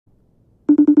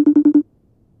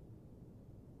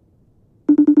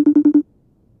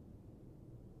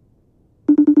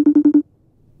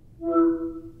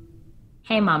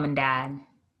Hey, mom and dad.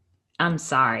 I'm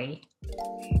sorry.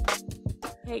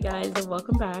 Hey guys, and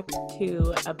welcome back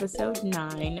to episode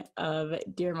 9 of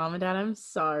Dear Mom and Dad, I'm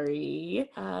Sorry.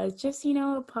 Just, a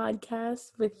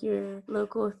podcast with your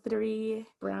local 3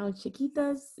 brown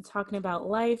chiquitas talking about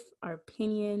life, our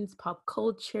opinions, pop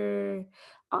culture,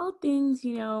 all things,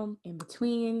 in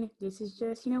between. This is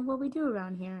just, what we do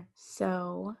around here.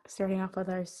 So, starting off with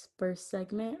our first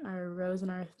segment, our rose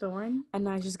and our thorn. And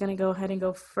I'm just going to go ahead and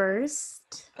go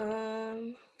first.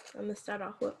 I'm gonna start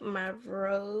off with my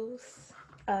rose.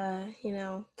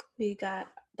 We got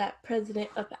that president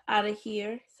up out of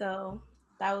here, so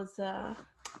that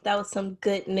was some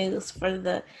good news for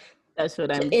the. That's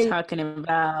what I'm talking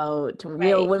about.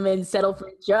 Real women settle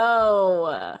for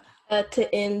Joe.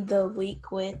 To end the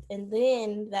week with, and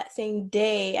then that same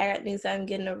day I got news I'm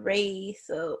getting a raise,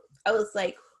 so I was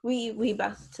like, we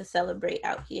about to celebrate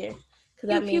out here because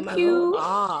that means my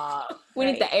whole. We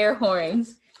need the air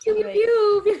horns. Pew,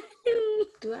 pew, pew.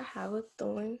 Do I have a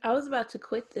thorn? I was about to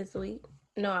quit this week.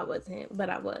 No, I wasn't, but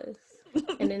I was.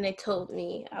 And then they told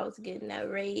me I was getting that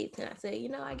raise, and I said,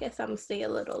 I guess I'm gonna stay a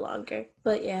little longer.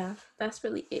 But yeah, that's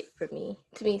really it for me.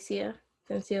 Tamesia,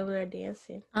 since you're over there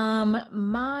dancing. I'm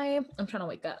trying to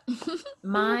wake up.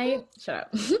 Shut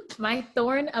up. My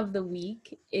thorn of the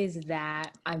week is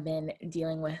that I've been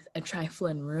dealing with a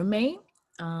trifling roommate.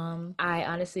 I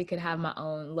honestly could have my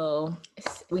own little,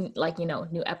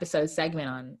 new episode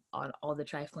segment on all the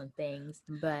trifling things,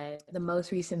 but the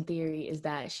most recent theory is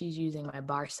that she's using my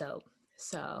bar soap.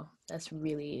 So that's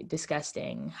really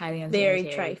disgusting. Highly unsanitary.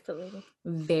 Very trifling.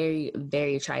 Very,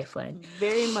 very trifling.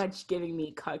 Very much giving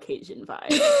me Caucasian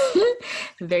vibes.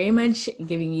 Very much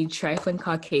giving you trifling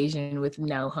Caucasian with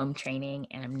no home training,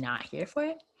 and I'm not here for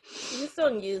it. You just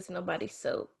don't use nobody's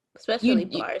soap, especially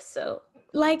bar soap.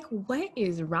 Like, what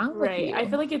is wrong with you? I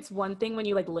feel like it's one thing when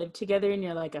you live together and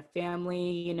you're like a family,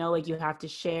 you have to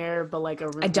share, but like a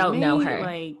roommate, I don't know her.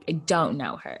 I don't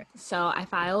know her. So I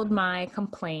filed my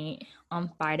complaint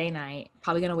on Friday night.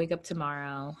 Probably gonna wake up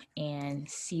tomorrow and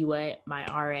see what my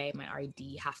RD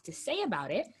have to say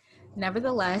about it.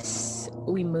 Nevertheless,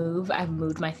 I've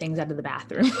moved my things out of the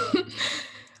bathroom.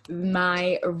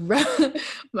 My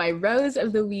rose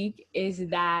of the week is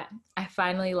that I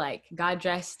finally got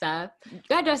dressed up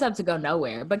to go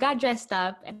nowhere, but got dressed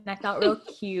up and I felt real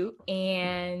cute.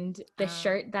 And the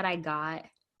shirt that I got,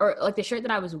 or the shirt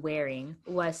that I was wearing,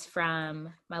 was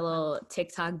from my little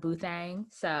TikTok boo thing.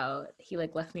 So he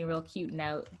left me a real cute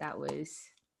note that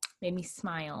made me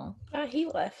smile. He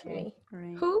left me.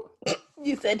 Right. Who?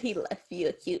 You said he left you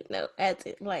a cute note, as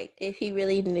if he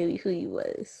really knew who you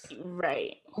was.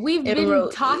 Right. We've been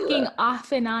talking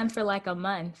off and on for a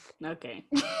month. Okay.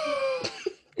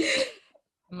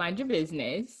 Mind your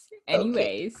business.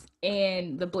 Anyways, okay.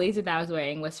 And the blazer that I was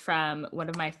wearing was from one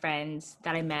of my friends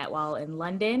that I met while in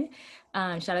London.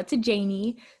 Shout out to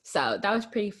Janie. So that was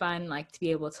pretty fun, to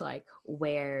be able to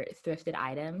wear thrifted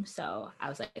items. So I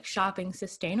was shopping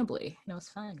sustainably, and it was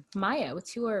fun. Maya,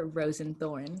 what's your rose and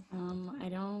thorn? I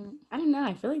don't know.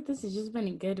 I feel like this has just been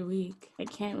a good week. I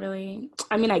can't really.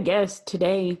 I guess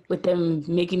today with them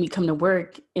making me come to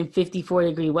work in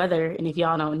 54-degree weather, and if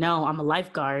y'all don't know, I'm a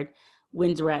lifeguard.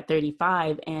 Winds were at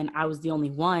 35 and I was the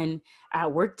only one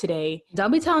at work today. Don't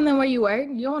be telling them where you work.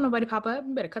 You don't want nobody pop up.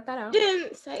 You better cut that out. She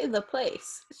didn't say the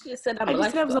place. She just said I was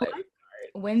a lifeguard.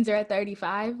 Winds are at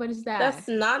 35. What is that? That's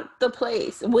not the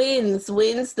place. Winds,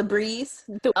 the breeze.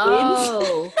 The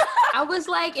winds. I was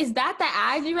like, is that the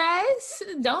address?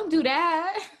 Don't do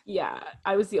that. Yeah,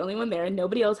 I was the only one there.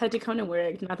 Nobody else had to come to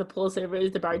work. Not the pool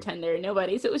servers, the bartender,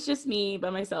 nobody. So it was just me by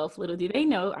myself. Little do they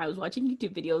know, I was watching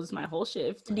YouTube videos my whole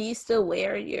shift. Do you still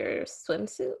wear your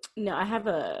swimsuit? No, I have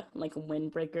a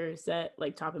windbreaker set,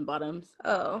 top and bottoms.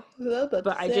 Oh,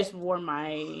 but I just wore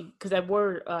because I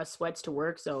wore sweats to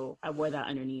work, so I wore that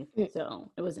underneath.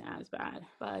 So it wasn't as bad.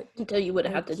 But until you would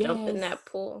have to jump in that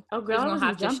pool. Oh, girl, I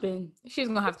wasn't jumping. She's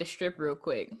gonna have to strip real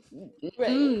quick.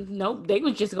 Right. Nope, they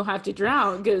was just gonna have to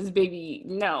drown because baby,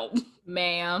 no,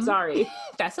 ma'am. Sorry,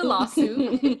 that's a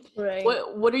lawsuit. Right.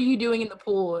 What are you doing in the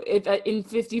pool if in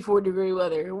 54-degree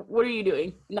weather? What are you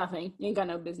doing? Nothing. You ain't got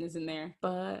no business in there.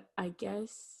 But I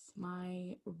guess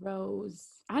my rose,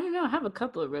 I don't know, I have a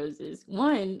couple of roses.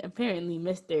 One, apparently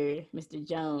Mr.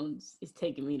 Jones is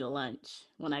taking me to lunch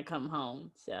when I come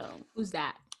home. So who's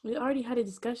that? We already had a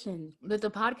discussion. But the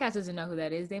podcast doesn't know who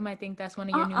that is. They might think that's one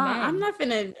of your new men. I'm not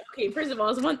finna. Okay, first of all,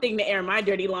 it's one thing to air my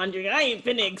dirty laundry. I ain't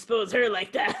finna expose her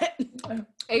like that.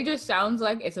 It just sounds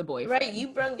like it's a boyfriend. Right, you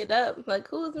brung it up.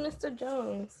 Who's Mr.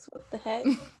 Jones? What the heck?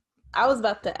 I was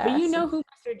about to ask. But you know who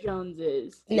Mr. Jones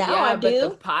is. Now yeah, I but the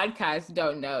do. podcast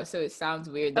don't know, so it sounds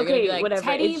weird. They're Okay, gonna be like whatever.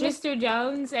 Teddy, It's just- Mr.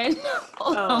 Jones, and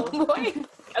old Oh. homeboy.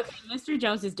 Okay, Mr.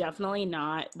 Jones is definitely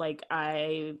not, like,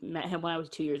 I met him when I was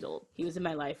 2 years old. He was in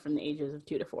my life from the ages of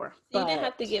 2 to 4. You didn't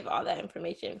have to give all that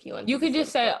information if you wanted You to could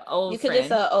just say old You friend. could just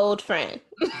say old friend.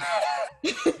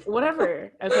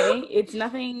 Whatever, okay? It's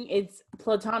nothing, it's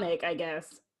platonic, I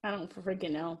guess. I don't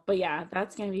freaking know. But yeah,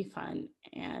 that's gonna be fun.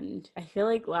 And I feel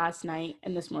like last night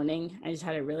and this morning, I just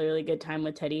had a really, really good time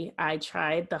with Teddy. I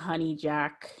tried the Honey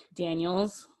Jack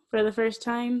Daniels for the first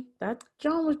time. That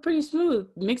John was pretty smooth.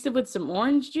 Mixed it with some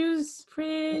orange juice.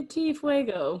 Pretty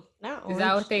fuego. Not Is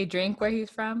that orange. what they drink where he's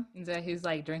from? Is that his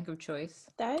like drink of choice?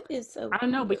 That is so. I don't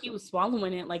know, but he was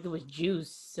swallowing it like it was juice.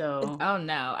 So Oh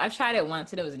no, I've tried it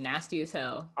once and it was nasty as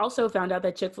hell. also found out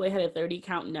that Chick-fil-A had a 30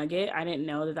 count nugget. I didn't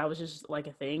know that that was just like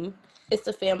a thing. It's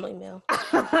a family meal.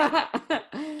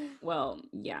 Well,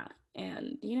 yeah.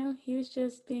 And, you know, he was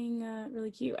just being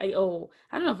really cute. I don't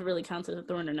know if it really counts as a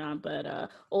thorn or not, but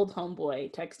old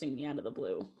homeboy texting me out of the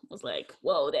blue was like,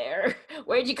 whoa there,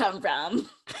 where'd you come from?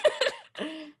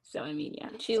 So, I mean, yeah.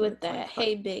 She so with it's, like, that, fun.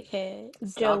 hey, big head. Joe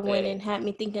Stop winning it. had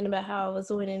me thinking about how I was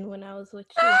winning when I was with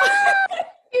you.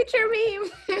 Future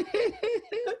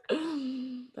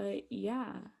meme. But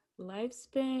yeah, life's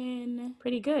been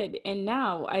pretty good. And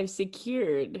now I've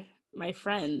secured my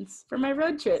friends for my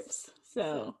road trips.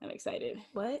 So I'm excited.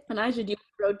 What? And I should do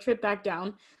a road trip back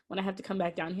down when I have to come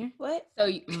back down here. What?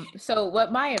 So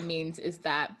what Maya means is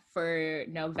that for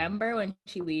November when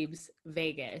she leaves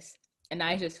Vegas, and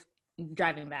I just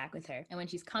driving back with her, and when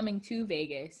she's coming to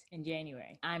Vegas in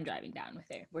January, I'm driving down with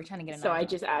her. We're trying to get. So I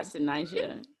just asked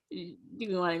Anaja, do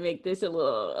you want to make this a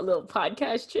little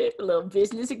podcast trip, a little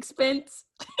business expense?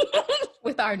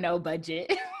 with our no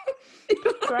budget.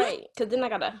 Right. Because then I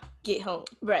gotta get home.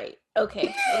 Right.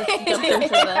 Okay. Let's jump into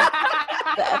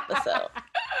the episode.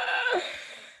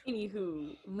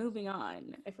 Anywho, moving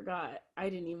on. I forgot. I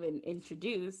didn't even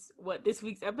introduce what this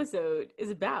week's episode is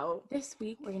about. This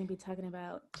week, we're going to be talking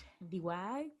about the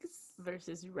wags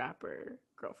versus rapper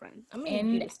girlfriends. I'm gonna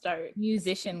need you to start.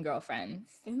 Musician girlfriends.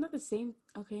 Isn't that the same?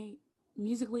 Okay.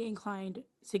 Musically inclined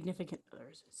significant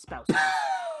others, spouses.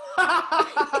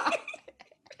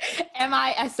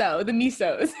 MISO, the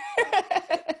misos.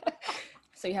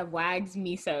 So you have wags,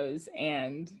 misos,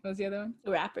 and what was the other one?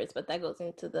 Rappers, but that goes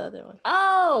into the other one.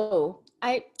 Oh,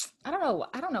 I don't know.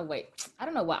 I don't know. Wait, I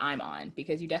don't know what I'm on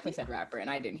because you definitely said rapper and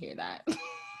I didn't hear that.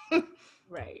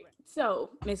 Right. So,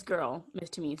 Miss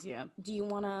Tamesia, do you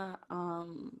want to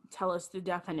tell us the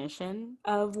definition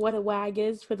of what a wag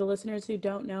is for the listeners who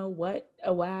don't know what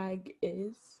a wag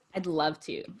is? I'd love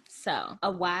to. So,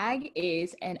 a WAG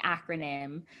is an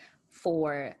acronym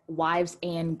for wives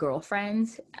and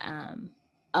girlfriends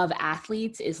of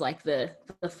athletes, is like the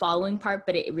following part,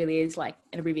 but it really is like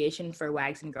an abbreviation for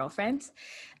wags and girlfriends.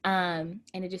 And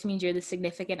it just means you're the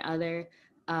significant other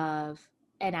of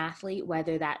an athlete,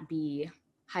 whether that be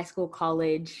high school,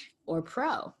 college, or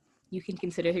pro. You can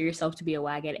consider yourself to be a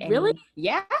WAG at any. Really?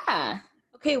 Yeah.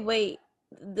 Okay, wait.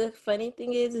 The funny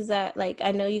thing is that, like,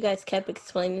 I know you guys kept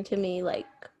explaining to me, like,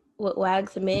 what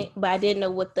WAGs meant, but I didn't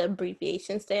know what the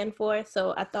abbreviation stand for.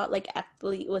 So I thought, like,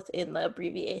 athlete was in the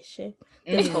abbreviation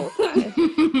this whole time.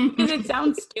 Because it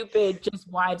sounds stupid, just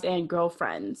wives and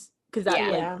girlfriends. Because that,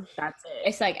 Yeah. that's it.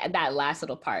 It's like that last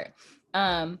little part.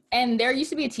 And there used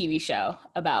to be a TV show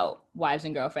about wives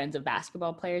and girlfriends of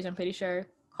basketball players, I'm pretty sure,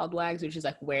 called WAGs, which is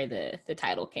like where the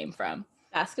title came from.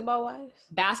 Basketball wives?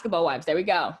 Basketball wives, there we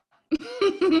go.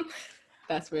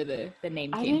 That's where the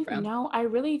name I came didn't from. know. I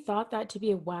really thought that to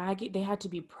be a wag, they had to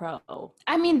be pro.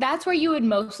 I mean, that's where you would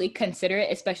mostly consider it,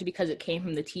 especially because it came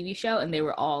from the TV show and they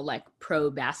were all like pro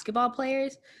basketball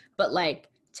players. But like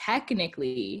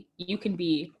technically, you can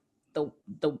be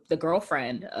the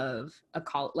girlfriend of a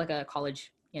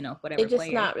college, whatever. They're just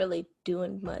player. not really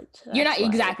doing much. You're not That's why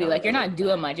exactly I like you're don't not really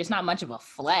doing know. much. It's not much of a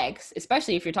flex,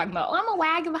 especially if you're talking about, I'm a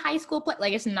wag of a high school play.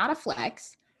 Like, it's not a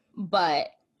flex, but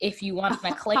if you want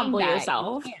to claim Humble that,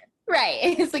 yourself. you can. Right.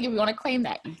 It's like if you want to claim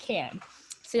that, you can.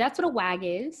 So that's what a wag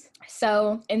is.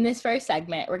 So in this first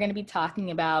segment, we're going to be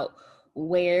talking about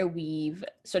where we've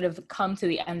sort of come to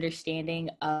the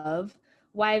understanding of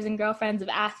wives and girlfriends of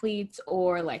athletes,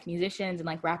 or like musicians and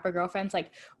like rapper girlfriends. Like,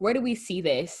 where do we see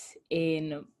this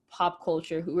in pop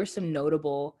culture? Who are some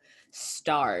notable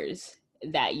stars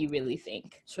that you really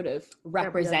think sort of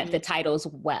represent the titles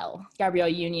well? Gabrielle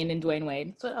Union and Dwayne Wade.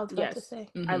 That's what I was about to say.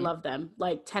 I love them.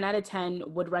 Like 10 out of 10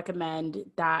 would recommend.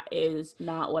 That is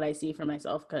not what I see for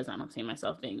myself because I don't see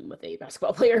myself being with a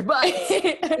basketball player. But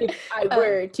if I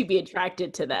were to be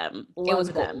attracted to them,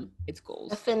 love them. It's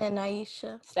goals. Steph and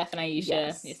Aisha.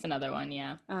 Yes. It's another one,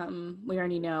 yeah. We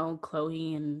already know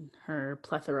Chloe and her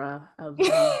plethora of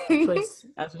choice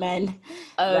of men.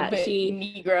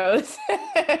 Negroes.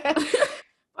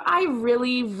 I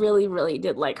really, really, really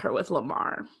did like her with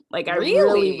Lamar. Like, I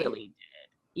really did.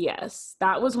 Yes.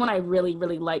 That was when I really,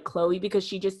 really liked Chloe because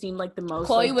she just seemed like the most.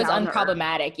 Chloe was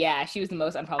unproblematic. Yeah, she was the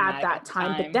most unproblematic at that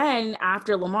time. But then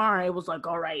after Lamar, it was like,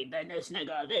 all right, then this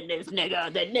nigga, then this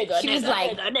nigga, then nigga. She was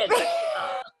like,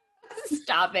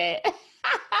 stop it.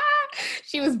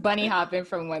 She was bunny hopping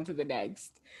from one to the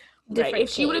next. Right. If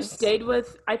she would have stayed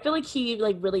with, I feel like he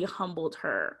like really humbled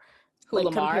her. Like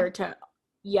Lamar?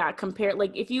 Compared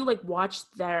like if you like watch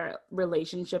their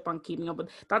relationship on Keeping Up With,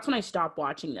 that's when I stopped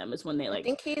watching them, is when they like I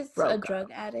think he's a drug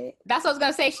addict. That's what I was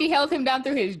gonna say. She held him down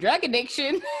through his drug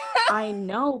addiction. I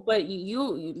know, but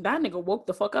that nigga woke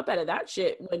the fuck up out of that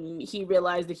shit when he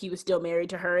realized that he was still married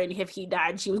to her, and if he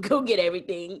died she would go get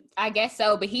everything. I guess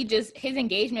so, but his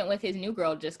engagement with his new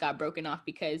girl just got broken off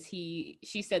because she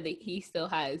said that he still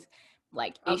has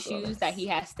like issues that he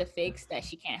has to fix that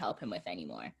she can't help him with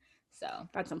anymore. So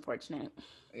that's unfortunate.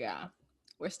 Yeah.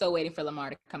 We're still waiting for Lamar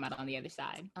to come out on the other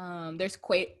side. There's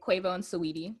Quavo and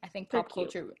Saweetie. I think pop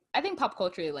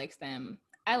culture really likes them.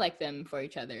 I like them for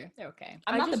each other. They're okay.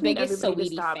 I'm not the biggest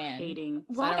Saweetie fan. Hating.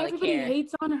 So Why everybody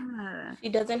hates on her? She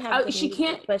doesn't have. She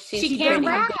can't. But she can't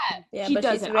rap. Yeah, she but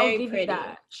doesn't. She's very I'll give pretty. you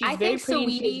that. She's I very think pretty.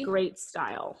 Saweetie, she has great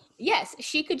style. Yes,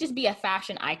 she could just be a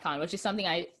fashion icon, which is something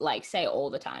I like say all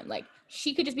the time. Like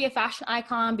she could just be a fashion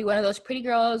icon, be one of those pretty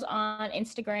girls on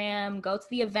Instagram, go to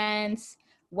the events,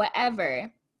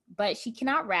 whatever. But she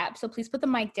cannot rap, so please put the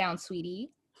mic down,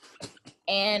 sweetie,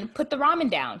 and put the ramen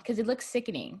down because it looks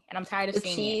sickening, and I'm tired of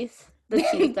seeing it. The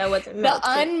cheese that wasn't melted. The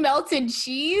unmelted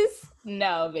cheese?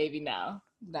 No, baby, no.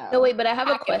 No, wait, but I have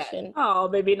a question. Oh,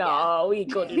 baby, no, we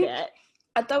could do that.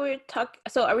 I thought we were talking.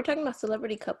 So, are we talking about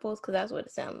celebrity couples? Because that's what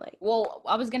it sounded like. Well,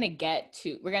 I was gonna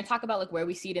we're gonna talk about like where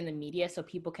we see it in the media, so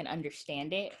people can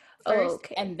understand it first,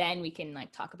 and then we can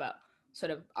like talk about sort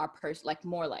of our like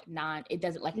more like it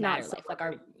doesn't like matter life, like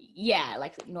our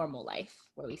like normal life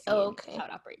where we see how it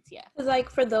operates. Yeah, because like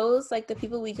for those like the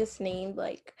people we just named,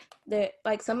 like they're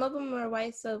like some of them are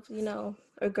wives of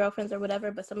or girlfriends or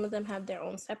whatever, but some of them have their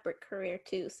own separate career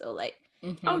too. So like.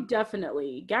 Mm-hmm. Oh,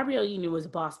 definitely. Gabrielle Union was a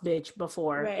boss bitch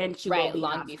before, and she will be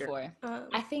long after. Before.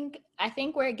 I think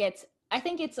where it gets. I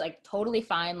think it's like totally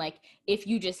fine, like if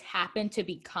you just happen to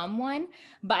become one,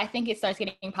 but I think it starts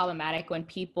getting problematic when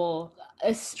people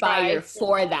aspire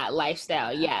for that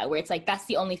lifestyle. Yeah, where it's like that's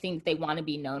the only thing that they want to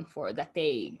be known for, that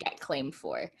they get claimed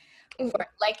for.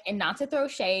 Like, and not to throw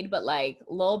shade, but like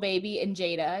Lil Baby and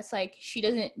Jada, it's like she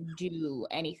doesn't do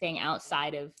anything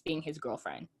outside of being his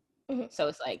girlfriend. Mm-hmm. So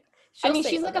it's like.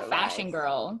 She's like a fashion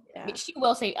girl. Yeah. She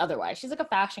will say otherwise. She's like a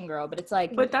fashion girl, but it's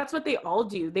like... But that's what they all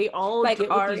do. They all like get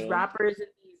with these rappers and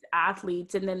these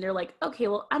athletes, and then they're like, okay,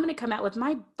 well, I'm going to come out with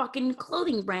my fucking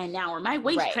clothing brand now, or my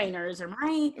waist trainers, or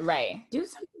my... Right. Do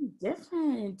something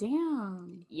different.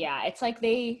 Damn. Yeah, it's like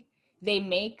they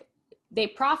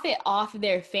profit off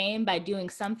their fame by doing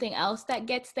something else that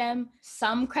gets them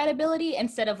some credibility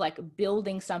instead of like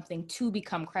building something to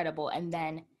become credible and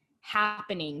then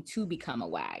happening to become a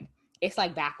wag. It's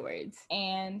like backwards.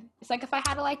 And it's like if I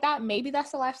had it like that, maybe that's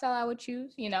the lifestyle I would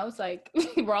choose. It's like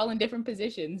we're all in different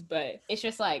positions, but it's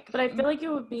just like. But I feel like it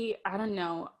would be, I don't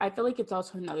know. I feel like it's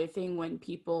also another thing when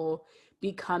people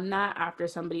become that after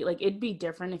somebody, like it'd be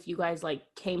different if you guys like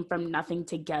came from nothing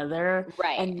together.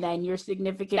 Right. And then your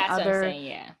significant that's other, what I'm saying,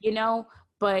 yeah.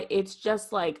 But it's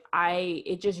just like,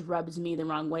 it just rubs me the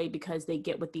wrong way because they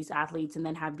get with these athletes and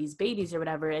then have these babies or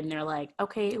whatever. And they're like,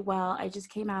 okay, well, I just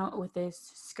came out with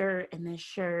this skirt and this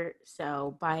shirt,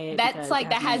 so buy it. That's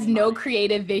like, that has no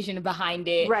creative vision behind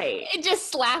it. Right. It just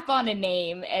slap on a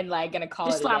name and like gonna call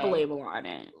just it slap a label on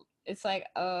it. It's like,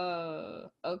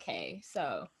 oh, okay.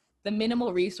 So the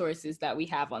minimal resources that we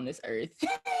have on this earth,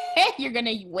 you're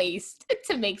gonna waste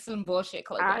to make some bullshit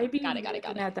clothing. I be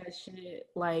looking at that shit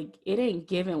like it ain't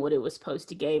giving what it was supposed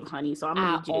to give, honey. So I'm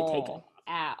gonna need you to take it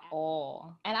at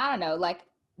all. And I don't know, like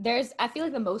I feel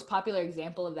like the most popular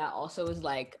example of that also is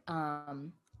like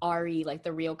Ari, like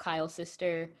the real Kyle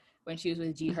sister, when she was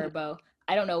with G Herbo.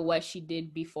 I don't know what she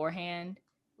did beforehand,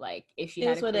 like if she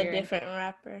had a career. with a different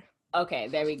rapper. Okay,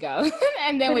 there we go.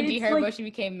 And then But with D it's Herbo, like, she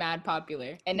became mad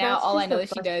popular. And now that's all I just know the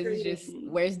that she does is just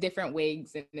frustrating. wears different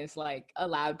wigs and is like a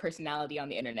loud personality on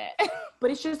the internet.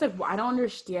 But it's just like, I don't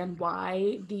understand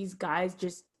why these guys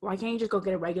why can't you just go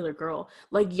get a regular girl?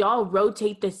 Like, y'all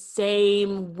rotate the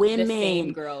same The same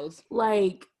women. girls.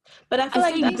 Like, But I feel the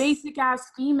like same that's basic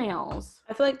ass females.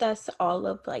 I feel like that's all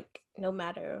of like no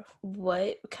matter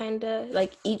what kind of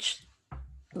like each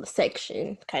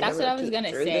section kind of That's what I was rotate gonna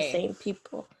through the say. same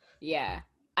people. Yeah.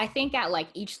 I think at like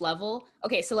each level,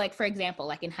 okay, so like for example,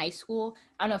 like in high school,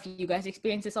 I don't know if you guys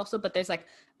experience this also, but there's like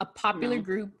a popular No.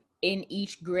 group in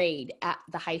each grade at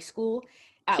the high school,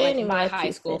 at She like didn't even my let high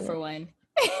you school for finish. one.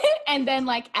 And then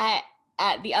like at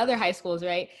the other high schools,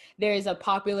 right? There's a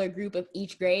popular group of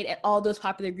each grade, and all those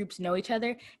popular groups know each other,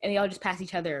 and they all just pass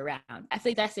each other around. I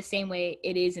think that's the same way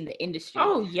it is in the industry.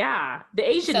 Oh yeah, the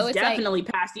Asians So it's like, definitely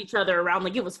passed each other around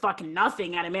like it was fucking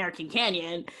nothing at American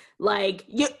Canyon. Like,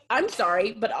 I'm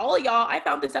sorry, but all of y'all, I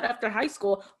found this out after high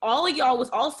school. All of y'all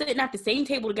was all sitting at the same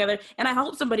table together, and I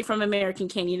hope somebody from American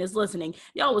Canyon is listening.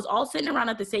 Y'all was all sitting around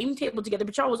at the same table together,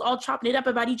 but y'all was all chopping it up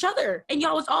about each other, and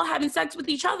y'all was all having sex with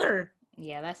each other.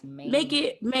 yeah, that's mean. Make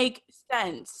it make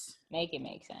sense. Make it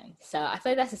make sense. So I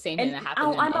feel like that's the same thing And that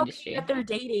happens in I'm the okay industry. that they're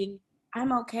dating.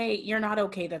 I'm okay. You're not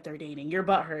okay that they're dating. You're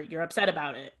butthurt. You're upset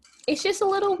about it. It's just a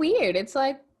little weird. It's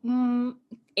like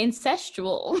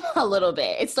incestual a little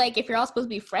bit. It's like if you're all supposed to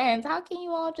be friends, how can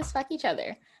you all just fuck each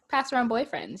other? Pass around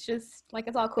boyfriends, just like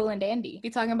it's all cool and dandy. Be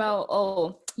talking about,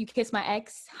 oh, you kiss my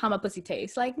ex, how my pussy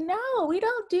tastes. Like, no, we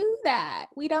don't do that.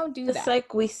 We don't do It's that.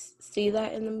 like we see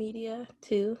that in the media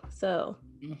too, so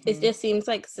it just seems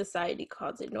like society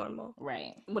calls it normal.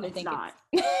 Right. When it's not.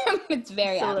 It's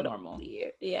very It's a little abnormal.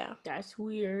 weird. Yeah. That's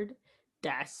weird.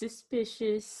 That's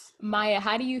suspicious. Maya,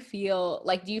 how do you feel?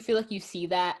 Like, do you feel like you see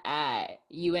that at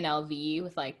UNLV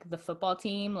with like the football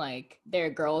team? Like, there are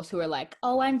girls who are like,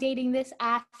 "Oh, I'm dating this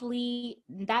athlete.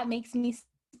 That makes me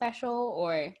special."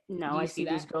 Or No, do you I see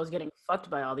these that? girls getting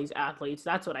fucked by all these athletes.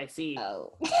 That's what I see.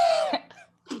 Oh,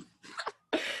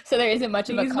 so there isn't much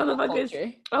of a These couple motherfuckers.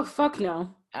 culture. Oh, fuck no.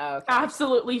 Okay.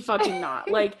 Absolutely fucking not.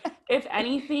 Like, if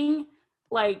anything,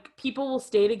 like, people will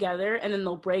stay together and then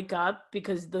they'll break up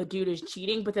because the dude is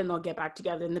cheating, but then they'll get back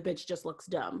together and the bitch just looks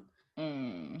dumb.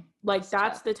 Like,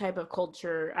 that's tough. the type of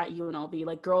culture at UNLV.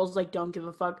 Like, girls, like, don't give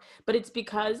a fuck. But it's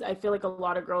because I feel like a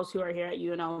lot of girls who are here at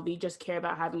UNLV just care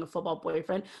about having a football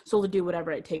boyfriend, so they'll do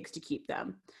whatever it takes to keep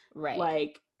them. Right.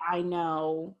 Like, I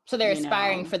know. So they're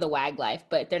aspiring for the wag life,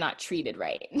 but they're not treated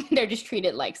right. They're just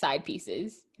treated like side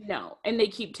pieces. No, and they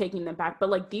keep taking them back. But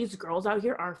like, these girls out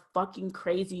here are fucking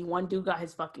crazy. One dude got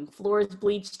his fucking floors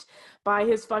bleached by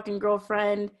his fucking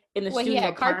girlfriend in the student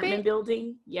apartment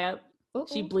building. Yep. Uh-oh.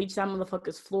 She bleached that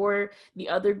motherfucker's floor. The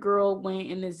other girl went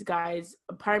in this guy's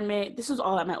apartment. This was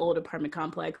all at my old apartment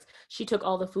complex. She took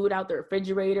all the food out the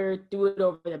refrigerator, threw it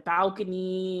over the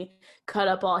balcony, cut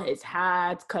up all his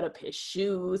hats, cut up his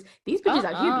shoes. These bitches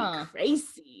out here be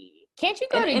crazy. Can't you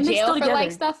go to jail for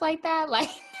like stuff like that? Like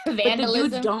vandalism? But the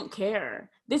dudes don't care.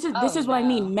 This is what I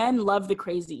mean. Men love the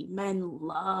crazy. Men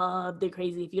love the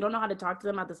crazy. If you don't know how to talk to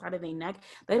them at the side of their neck,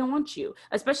 they don't want you.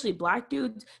 Especially black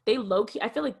dudes. They low-key, I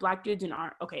feel like black dudes in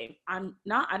our, okay, I don't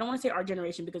want to say our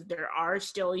generation because there are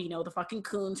still, you know, the fucking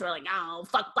coons who are like, oh,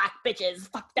 fuck black bitches,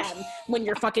 fuck them, when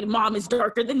your fucking mom is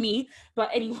darker than me. But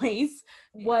anyways,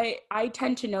 what I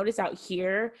tend to notice out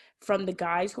here from the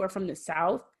guys who are from the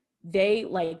South, they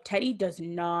like, Teddy does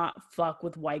not fuck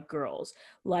with white girls.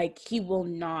 Like, he will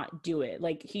not do it.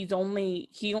 Like, he was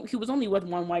only with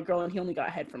one white girl and he only got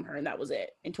head from her, and that was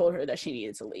it, and told her that she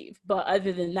needed to leave. But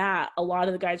other than that, a lot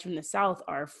of the guys from the South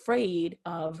are afraid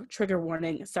of, trigger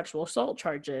warning, sexual assault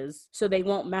charges, so they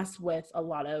won't mess with a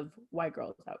lot of white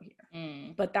girls out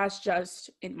here. But that's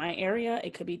just in my area.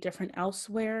 It could be different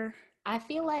elsewhere. I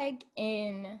feel like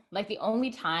the only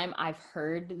time I've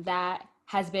heard that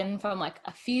has been from like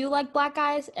a few like black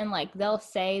guys, and like they'll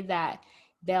say that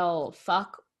they'll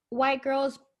fuck white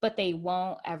girls but they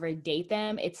won't ever date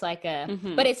them. It's like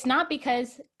but it's not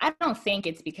because, I don't think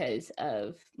it's because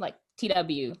of like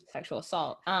TW, sexual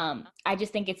assault. I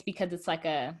just think it's because it's like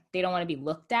they don't want to be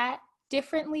looked at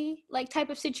differently, like, type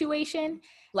of situation.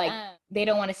 Like, they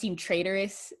don't want to seem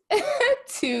traitorous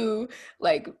to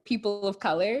like people of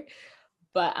color.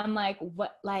 But I'm like,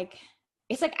 what, like,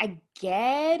 it's like, I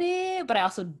get it, but I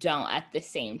also don't at the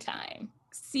same time.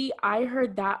 See, I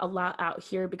heard that a lot out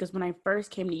here because when I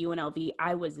first came to UNLV,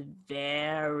 I was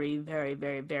very, very,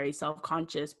 very, very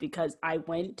self-conscious because I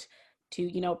went to,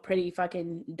 you know, pretty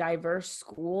fucking diverse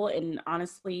school. And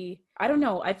honestly, I don't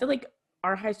know. I feel like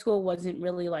our high school wasn't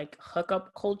really like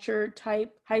hookup culture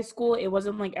type high school. It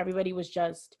wasn't like everybody was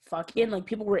just fucking. Like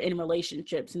people were in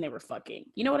relationships and they were fucking.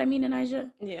 You know what I mean,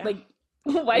 Anijah? Yeah. Like,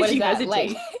 why What did is you that hesitate?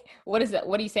 like? What is that?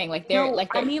 What are you saying? Like No,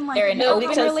 I mean like they're in No, open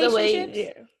because the way,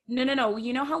 relationships? yeah. no.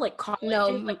 You know how like colleges, No,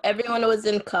 like everyone was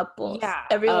in couples. yeah,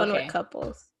 Everyone were Okay.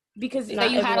 couples. because So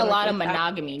Not you had a everyone was lot of infatuated.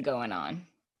 monogamy going on.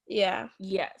 Yeah.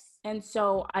 yes. And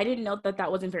so I didn't know that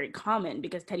that wasn't very common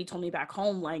because Teddy told me back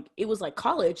home, like, it was like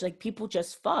college, like people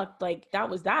just fucked, like that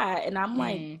was that. And I'm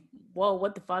like, whoa,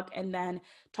 what the fuck? And then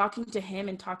talking to him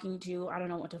and talking to, I don't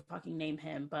know what to fucking name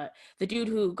him, but the dude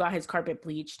who got his carpet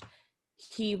bleached,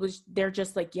 they're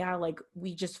just like, yeah, like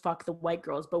we just fuck the white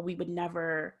girls, but we would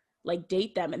never like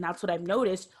date them. And that's what I've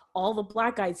noticed. All the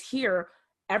black guys here,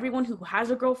 everyone who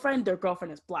has a girlfriend, their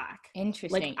girlfriend is black.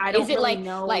 Interesting. Like, I don't Is it really like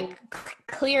know.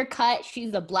 clear cut?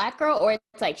 She's a black girl, or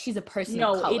it's like she's a person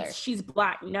of No, color? she's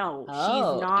black. No, she's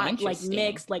Oh, not like interesting.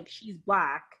 mixed, like she's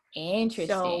black. Interesting.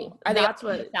 So Are they that's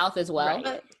all in what the South as well? right.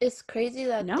 But it's crazy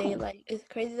that No. it's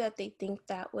crazy that they think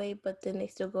that way, but then they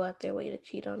still go out their way to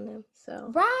cheat on them.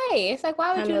 So Right. It's like,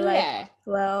 why would you kinda do like, that?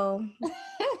 well,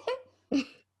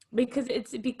 Because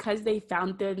they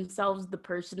found themselves the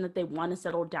person that they want to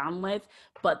settle down with,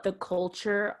 but the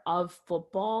culture of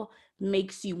football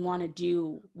makes you want to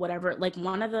do whatever. Like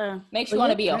one of the Makes you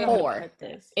want to be a I don't know how to whore. put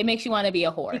this. It makes you want to be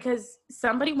a whore. Because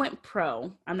somebody went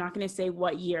pro. I'm not going to say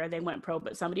what year they went pro,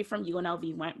 but somebody from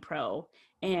UNLV went pro,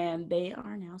 and they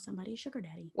are now somebody's sugar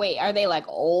daddy. Wait, are they like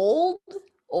old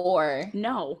or?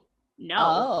 No,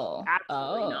 Oh,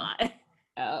 absolutely not.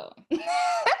 Oh,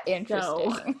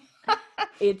 interesting. So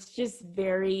it's just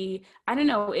very, I don't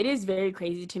know, it is very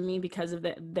crazy to me because of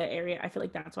the area. I feel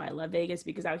like that's why I love Vegas,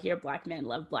 because out here black men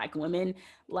love black women,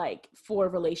 like for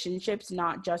relationships,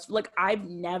 not just like I've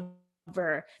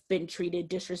never been treated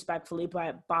disrespectfully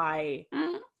by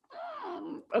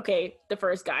okay, the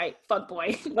first guy, fuck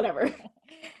boy, whatever.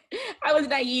 I was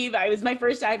naive. I was my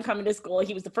first time coming to school.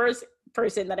 He was the first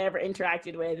person that I ever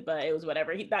interacted with, but it was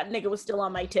whatever. That nigga was still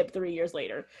on my tip 3 years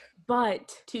later.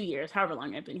 But 2 years, however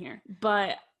long I've been here.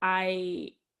 But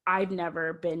I've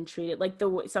never been treated like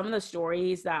some of the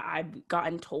stories that I've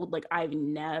gotten told, like I've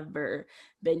never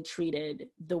been treated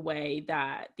the way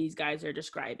that these guys are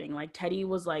describing. Like Teddy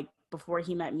was like, before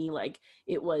he met me, like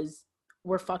it was,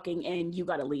 we're fucking and you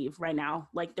gotta leave right now.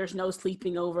 Like there's no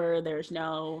sleeping over, there's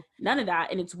none of that.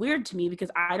 And it's weird to me because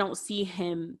I don't see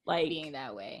him like being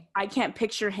that way. I can't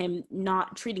picture him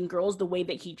not treating girls the way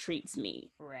that he treats me.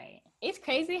 Right. It's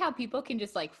crazy how people can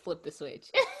just like flip the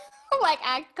switch. Like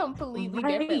act completely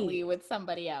differently with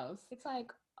somebody else. It's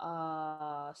like,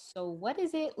 so what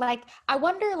is it? Like, I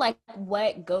wonder like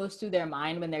what goes through their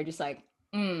mind when they're just like,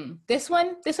 this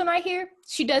one right here,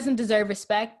 she doesn't deserve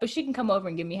respect, but she can come over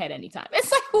and give me head anytime. It's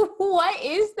like, what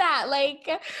is that? Like,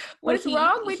 what's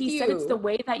wrong with you? He said it's the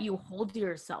way that you hold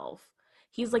yourself.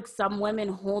 He's like, some women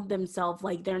hold themselves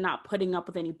like they're not putting up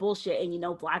with any bullshit. And, you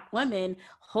know, black women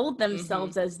hold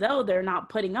themselves as though they're not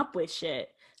putting up with shit.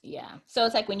 Yeah. So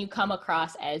it's like when you come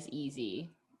across as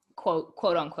easy,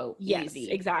 quote unquote, yes,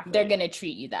 easy, exactly, they're gonna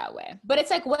treat you that way. But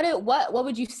it's like, what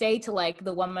would you say to like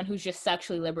the woman who's just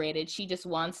sexually liberated? She just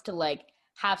wants to like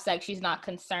have sex. She's not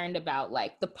concerned about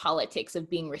like the politics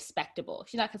of being respectable.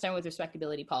 She's not concerned with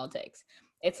respectability politics.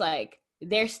 It's like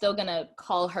they're still gonna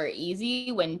call her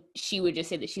easy when she would just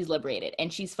say that she's liberated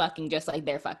and she's fucking just like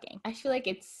they're fucking. I feel like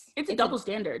it's a double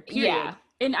standard, period. Yeah.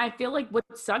 And I feel like what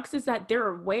sucks is that they're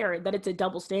aware that it's a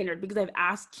double standard, because I've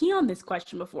asked Keon this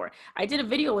question before. I did a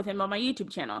video with him on my YouTube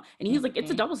channel and he's like,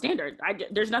 it's a double standard.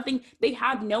 There's nothing, they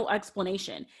have no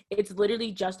explanation. It's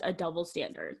literally just a double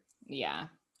standard. Yeah.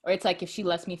 Or it's like, if she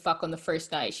lets me fuck on the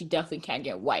first night, she definitely can't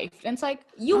get wifed. And it's like,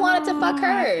 you wanted to fuck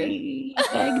her. I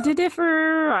beg to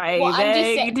differ.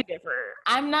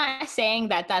 I'm not saying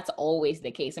that that's always the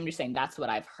case. I'm just saying that's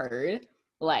what I've heard.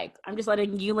 Like, I'm just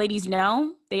letting you ladies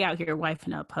know, they out here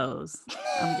wifing up hoes.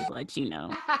 I'm just let you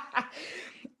know.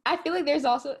 I feel like there's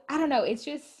also, I don't know,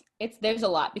 there's a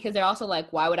lot, because they're also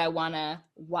like, why would I want to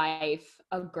wife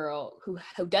a girl who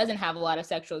doesn't have a lot of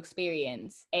sexual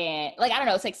experience? And like, I don't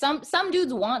know, it's like some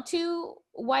dudes want to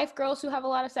wife girls who have a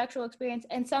lot of sexual experience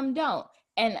and some don't.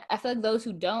 And I feel like those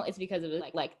who don't, it's because of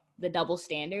like the double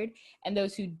standard, and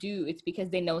those who do, it's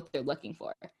because they know what they're looking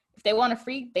for. If they want a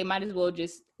freak, they might as well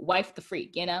just wife the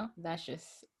freak, you know? It's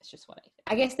just what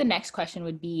I guess the next question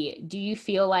would be, do you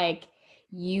feel like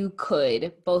you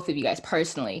could, both of you guys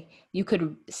personally, you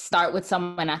could start with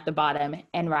someone at the bottom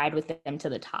and ride with them to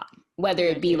the top, whether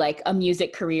it be like a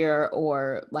music career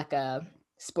or like a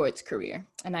sports career?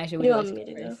 And Aisha, would you like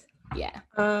to go first? Yeah.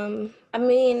 I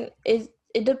mean,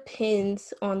 it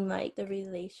depends on like the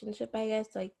relationship, I guess.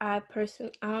 Like I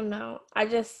don't know. I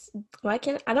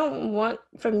don't want,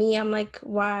 for me, I'm like,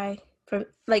 why? For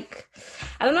like,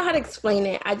 I don't know how to explain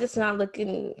it. I just not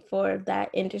looking for that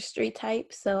industry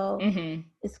type. So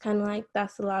it's kind of like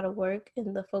that's a lot of work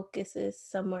and the focus is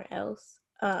somewhere else.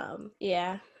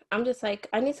 Yeah. I'm just like,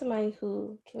 I need somebody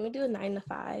who, can we do a 9 to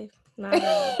 5? Not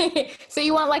a So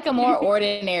you want like a more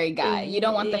ordinary guy. You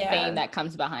don't want the Yeah. fame that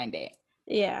comes behind it.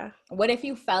 Yeah. What if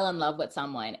you fell in love with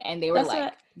someone and they were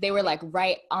like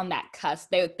right on that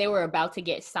cusp? They were about to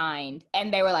get signed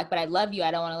and they were like, but I love you,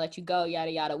 I don't want to let you go,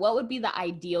 yada yada. What would be the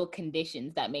ideal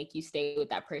conditions that make you stay with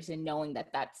that person, knowing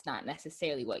that that's not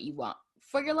necessarily what you want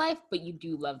for your life, but you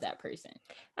do love that person?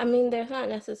 I mean, there's not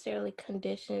necessarily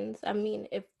conditions. I mean,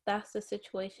 if that's the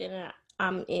situation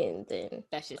I'm in, then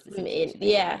That's just the I'm situation in.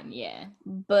 Yeah. yeah.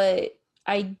 But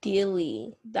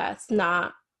ideally, that's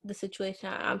not the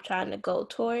situation I'm trying to go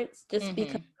towards. Just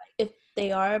because if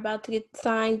they are about to get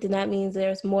signed, then that means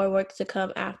there's more work to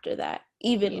come after that.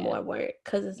 Even more work,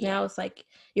 because now it's like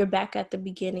you're back at the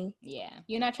beginning. Yeah.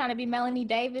 You're not trying to be Melanie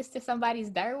Davis to somebody's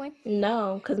Derwin?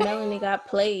 No, because Melanie got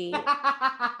played.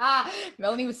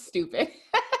 Melanie was stupid.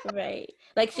 Right.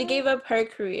 Like, she gave up her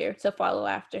career to follow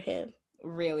after him.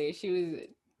 Really? She was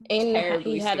And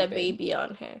terribly he had stupid. a baby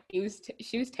on her.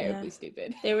 She was terribly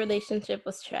stupid. Their relationship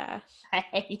was trash. I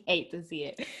hate to see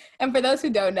it. And for those who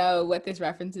don't know what this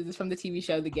reference is, it's from the TV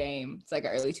show The Game. It's like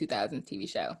an early 2000s TV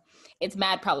show. It's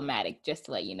mad problematic, just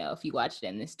to let you know if you watched it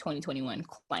in this 2021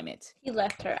 climate. He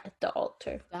left her at the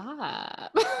altar.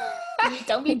 Stop.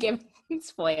 Don't be giving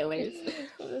spoilers.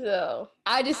 So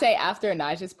I just say, after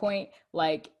Anaja's point,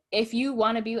 like, if you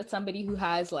want to be with somebody who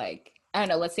has, like, I don't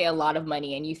know, let's say a lot of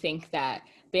money, and you think that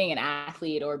being an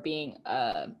athlete or being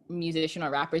a musician or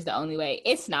rapper is the only way,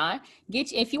 it's not.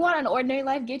 If you want an ordinary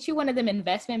life, get you one of them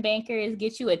investment bankers,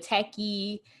 get you a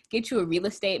techie, get you a real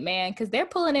estate man, because they're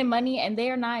pulling in money and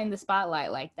they're not in the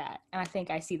spotlight like that. And I think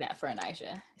I see that for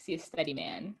Anaja. I see a steady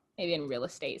man, maybe in real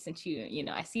estate, since you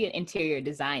know, I see an interior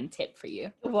design tip for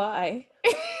you. Why?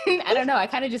 I don't know. I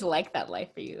kind of just like that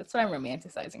life for you. That's what I'm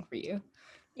romanticizing for you.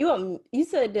 You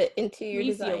said the interior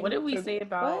design. What did we say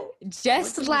about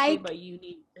but you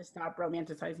need to stop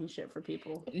romanticizing shit for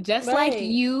people? Just like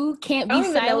you can't be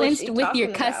silenced with your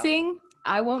cussing, about.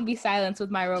 I won't be silenced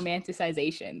with my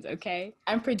romanticizations, okay?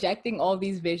 I'm projecting all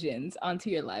these visions onto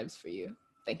your lives for you.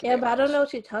 Thank you. Yeah, but I don't know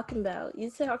what you're talking about.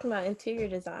 You're talking about interior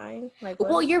design. Like, what?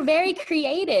 Well, you're very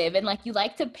creative and like you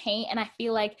like to paint, and I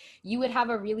feel like you would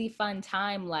have a really fun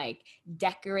time like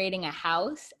decorating a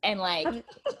house and like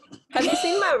Have you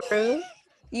seen my room?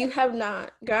 You have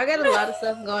not. Girl, I got a lot of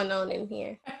stuff going on in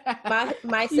here.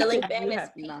 My ceiling fan is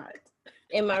pink,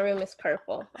 and my room is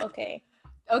purple.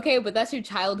 Okay, but that's your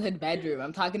childhood bedroom.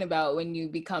 I'm talking about when you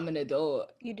become an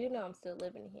adult. You do know I'm still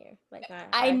living here. Like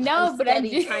I know, but I'm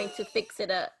just trying to fix it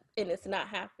up, and it's not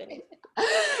happening.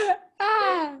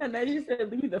 And then you said,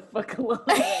 "Leave me the fuck alone."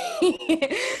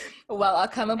 Well, I'll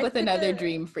come up with another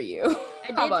dream for you.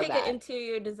 I did take an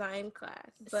interior design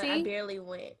class, but I barely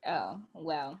went. Oh,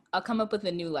 well, I'll come up with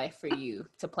a new life for you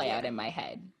to play out in my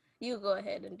head. You go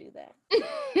ahead and do that.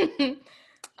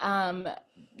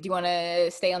 Do you want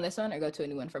to stay on this one or go to a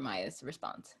new one for Maya's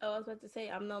response? Oh, I was about to say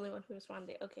I'm the only one who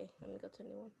responded. Okay, let me go to a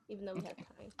new one, even though we have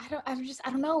time. I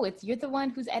don't know. You're the one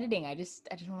who's editing. I just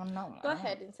don't want to know. Go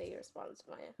ahead and say your response,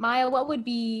 Maya. Maya, what would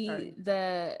be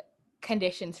the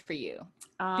conditions for you?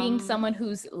 Being someone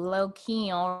who's low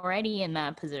key already in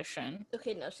that position.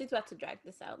 Okay, no, she's about to drag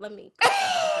this out. Let me.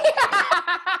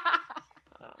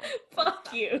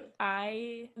 Fuck you.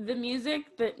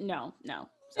 No.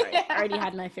 Sorry, I already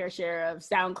had my fair share of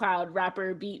SoundCloud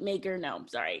rapper, beat maker. No,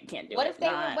 sorry, can't do what it.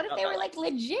 What if they were like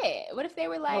legit? What if they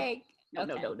were like no.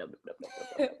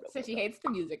 So she hates the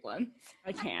music one.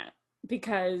 I can't,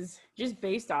 because just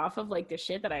based off of like the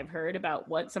shit that I've heard about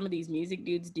what some of these music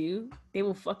dudes do, they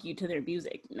will fuck you to their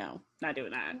music. No, not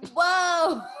doing that.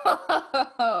 Whoa.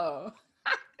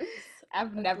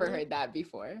 I've never heard that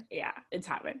before. Yeah, it's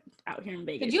happened out here in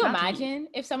Vegas. Could you imagine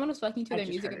if someone was fucking to their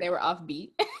music and they were off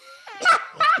beat?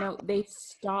 No, they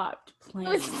stopped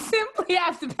playing. It simply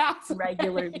have to pass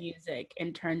regular music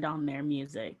and turned on their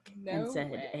music and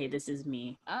said, "Hey, this is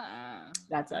me."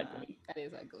 That's ugly. That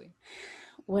is ugly.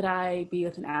 Would I be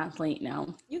with an athlete?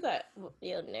 No. You got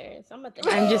real nerves. I'm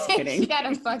just kidding. She got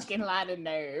a fucking lot of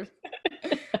nerve.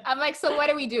 I'm like, so what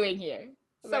are we doing here?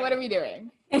 So what are we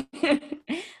doing?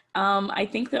 I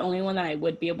think the only one that I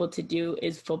would be able to do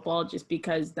is football, just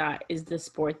because that is the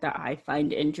sport that I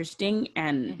find interesting,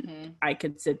 and I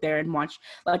could sit there and watch.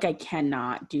 Like, I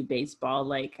cannot do baseball.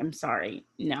 Like, I'm sorry.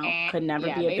 No, could never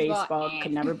Yeah, be a baseball. baseball,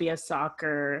 could never be a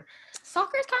soccer.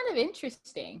 Soccer is kind of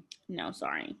interesting. No,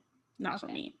 sorry. Not for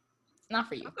me. Not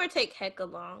for you. Soccer take hecka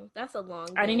long. That's a long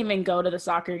game. I didn't even go to the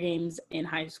soccer games in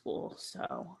high school,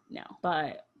 so no.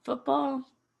 But football,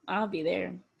 I'll be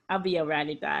there. I'll be a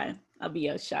ratty guy. I'll be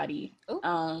a shoddy. Okay.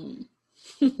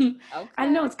 I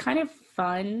don't know. It's kind of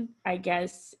fun, I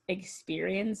guess,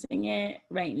 experiencing it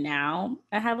right now.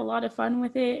 I have a lot of fun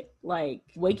with it. Like,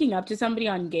 waking up to somebody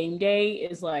on game day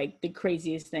is like the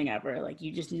craziest thing ever. Like,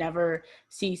 you just never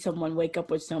see someone wake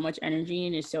up with so much energy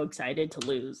and is so excited to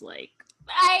lose. Like,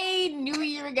 I knew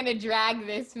you were gonna drag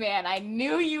this, man. I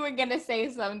knew you were gonna say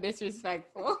something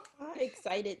disrespectful. I'm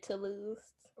excited to lose.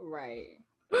 Right.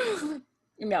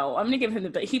 No, I'm gonna give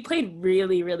him he played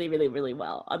really, really, really, really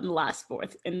well on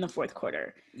the fourth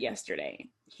quarter yesterday.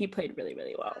 He played really,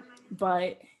 really well.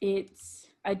 But it's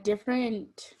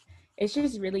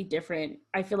just really different.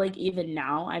 I feel like even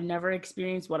now, I've never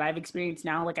experienced what I've experienced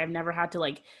now. Like, I've never had to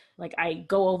like I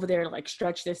go over there to like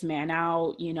stretch this man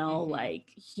out, like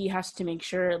he has to make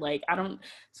sure, like,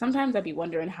 sometimes I'd be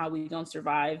wondering how we gonna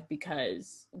survive,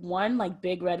 because one, like,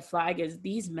 big red flag is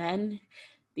these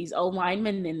O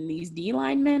linemen and these D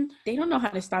linemen, they don't know how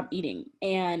to stop eating.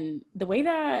 And the way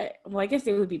that, I guess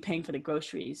they would be paying for the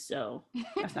groceries, so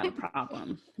that's not a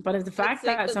problem. But if the fact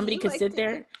that somebody could sit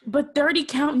there, but 30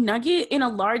 count nugget in a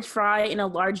large fry in a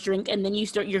large drink, and then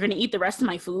you're going to eat the rest of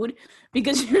my food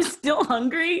because you're still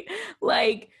hungry,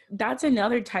 like, that's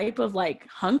another type of like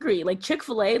hungry, like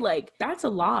Chick-fil-A, like, that's a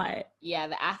lot. Yeah,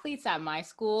 the athletes at my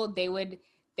school, they would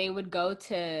go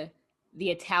to the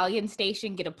Italian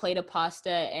station, get a plate of pasta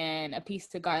and a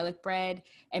piece of garlic bread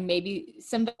and maybe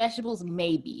some vegetables,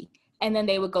 maybe. And then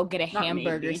they would go get a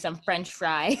hamburger, some French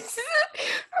fries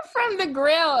from the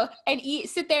grill and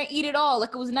sit there and eat it all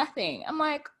like it was nothing. I'm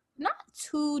like, not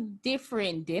two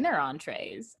different dinner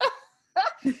entrees.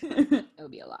 It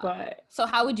would be a lot. But so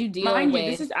how would you deal with...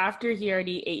 this is after he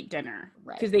already ate dinner.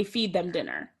 Right. Because they feed them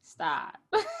dinner. Stop.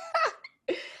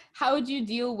 How would you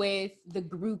deal with the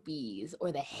groupies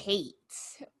or the hate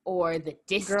or the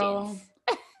distance?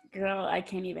 Girl, I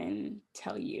can't even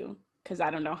tell you, because I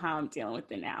don't know how I'm dealing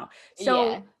with it now.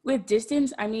 So with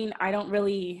distance, I mean, I don't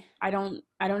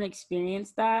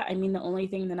experience that. I mean, the only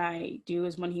thing that I do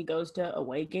is when he goes to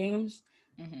away games.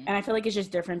 And I feel like it's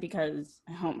just different because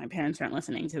I hope my parents aren't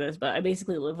listening to this, but I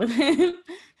basically live with him.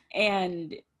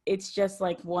 And it's just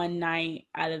like one night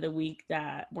out of the week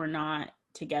that we're not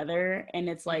together, and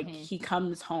it's like he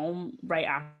comes home right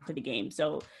after the game,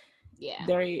 so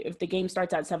if the game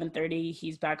starts at 7:30,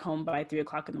 he's back home by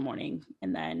 3:00 in the morning,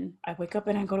 and then I wake up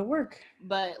and I go to work.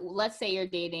 But let's say you're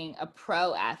dating a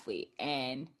pro athlete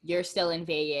and you're still in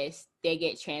Vegas, they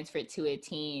get transferred to a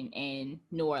team in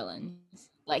New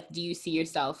Orleans. Like, do you see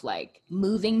yourself like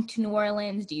moving to New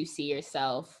Orleans? Do you see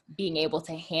yourself being able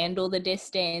to handle the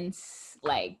distance?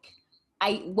 Like,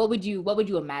 what would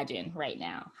you imagine right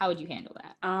now? How would you handle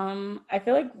that? I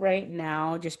feel like right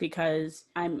now, just because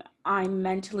I'm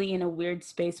mentally in a weird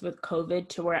space with COVID,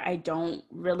 to where I don't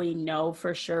really know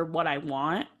for sure what I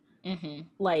want.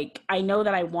 Like, I know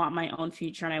that I want my own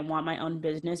future and I want my own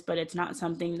business, but it's not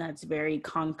something that's very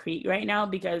concrete right now,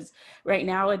 because right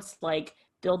now it's like,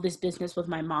 build this business with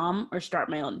my mom or start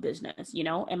my own business,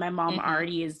 and my mom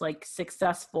already is like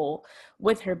successful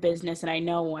with her business, and I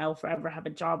know I'll forever have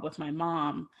a job with my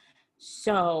mom.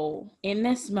 So in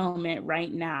this moment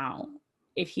right now,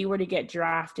 if he were to get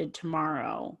drafted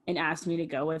tomorrow and ask me to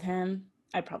go with him,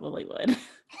 I probably would.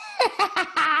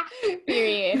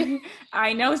 Period.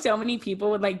 I know so many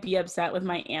people would like be upset with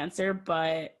my answer,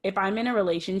 but if I'm in a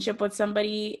relationship with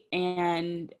somebody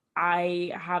and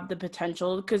I have the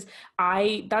potential, because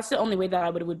that's the only way that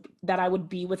I would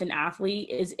be with an athlete,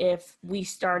 is if we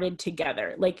started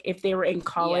together. Like, if they were in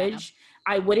college,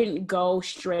 I wouldn't go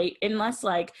straight unless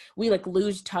like we like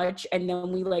lose touch and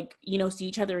then we like, see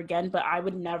each other again. But I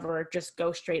would never just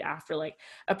go straight after like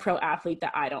a pro athlete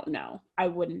that I don't know. I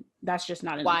wouldn't. That's just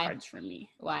not in the cards for me.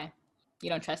 Why? You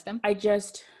don't trust them? I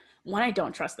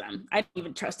don't trust them. I don't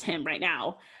even trust him right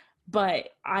now. But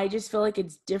I just feel like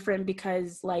it's different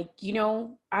because, like,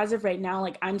 as of right now,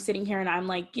 like, I'm sitting here and I'm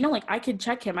like, like, I could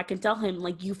check him. I can tell him,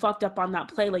 like, you fucked up on that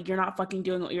play. Like, you're not fucking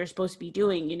doing what you're supposed to be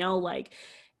doing, like,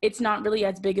 it's not really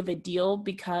as big of a deal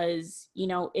because,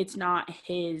 it's not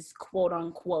his quote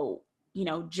unquote,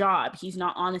 job. He's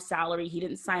not on a salary. He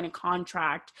didn't sign a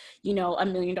contract,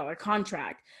 $1 million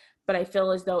contract. But I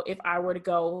feel as though if I were to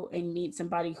go and meet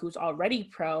somebody who's already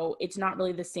pro, it's not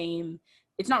really the same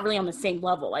it's not really on the same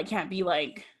level. I can't be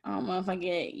like, oh,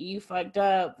 motherfucker, you fucked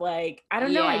up. Like, I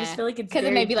don't know. I just feel like it's very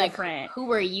it may be different. Like,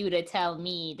 who are you to tell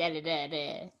me? Da, da, da,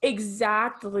 da.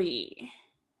 Exactly.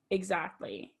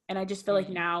 And I just feel like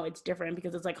now it's different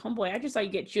because it's like, homeboy, I just saw you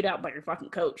get chewed out by your fucking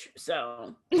coach.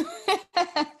 So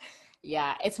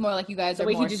yeah, it's more like you guys the are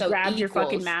way more he just so grabbed equals. your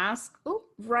fucking mask. Ooh.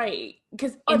 Right.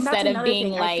 Because instead that's of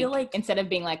being thing. like, I feel like instead of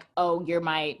being like, oh,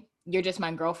 you're just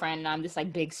my girlfriend and I'm this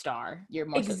like big star, you're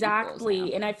more exactly so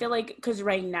equals now. And I feel like because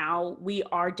right now we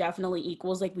are definitely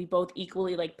equals, like we both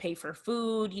equally like pay for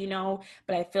food, you know,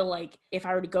 but I feel like if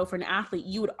I were to go for an athlete,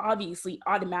 you would obviously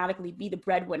automatically be the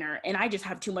breadwinner, and I just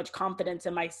have too much confidence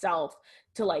in myself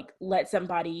to like let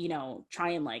somebody, you know, try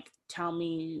and like tell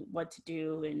me what to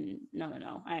do. And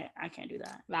no, I can't do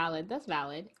that. Valid. That's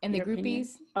valid. And Your the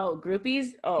groupies opinion?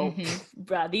 Groupies,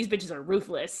 bruh, these bitches are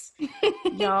ruthless.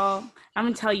 Y'all, I'm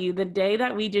gonna tell you, the day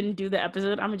that we didn't do the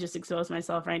episode, I'm gonna just expose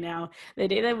myself right now. The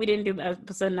day that we didn't do the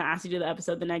episode and I asked you to do the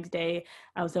episode the next day,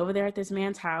 I was over there at this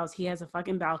man's house. He has a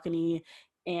fucking balcony,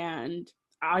 and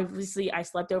obviously I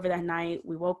slept over that night.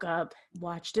 We woke up,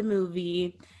 watched a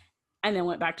movie, and then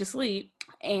went back to sleep.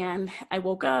 And I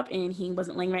woke up and he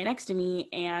wasn't laying right next to me,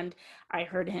 and I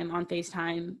heard him on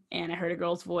FaceTime, and I heard a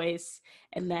girl's voice,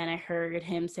 and then I heard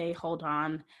him say, hold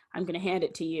on, I'm gonna hand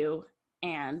it to you.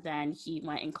 And then he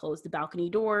went and closed the balcony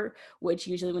door, which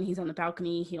usually when he's on the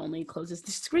balcony, he only closes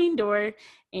the screen door.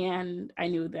 And I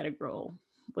knew that a girl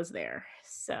was there.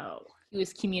 So he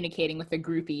was communicating with a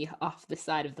groupie off the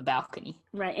side of the balcony.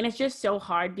 Right. And it's just so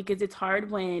hard because it's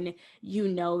hard when you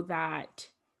know that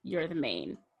you're the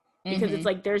main, because it's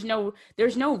like there's no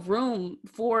room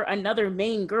for another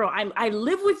main girl. I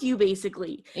live with you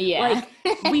basically. Yeah.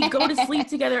 Like we go to sleep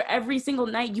together every single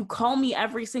night. You call me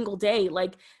every single day.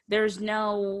 Like there's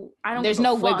no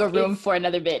wiggle room for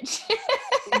another bitch.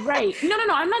 Right. No.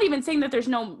 I'm not even saying that there's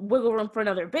no wiggle room for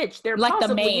another bitch. There like possibly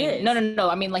the main. Is.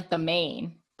 No. I mean like the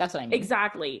main. That's what I mean.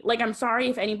 Exactly. Like, I'm sorry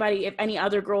if any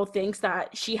other girl thinks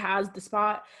that she has the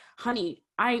spot. Honey,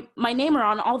 my name are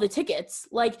on all the tickets.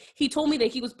 Like, he told me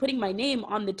that he was putting my name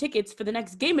on the tickets for the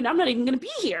next game, and I'm not even going to be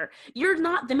here. You're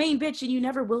not the main bitch, and you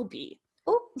never will be.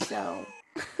 Oh, so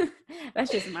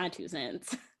that's just my 2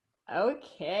 cents.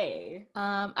 Okay.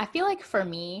 I feel like for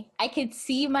me, I could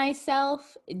see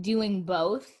myself doing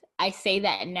both. I say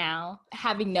that now,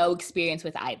 having no experience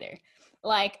with either.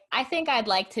 Like, I think I'd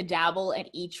like to dabble in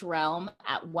each realm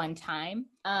at one time.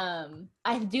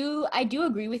 I do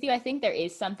agree with you. I think there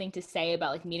is something to say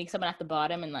about like meeting someone at the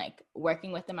bottom and like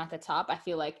working with them at the top. I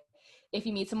feel like if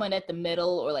you meet someone at the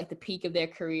middle or like the peak of their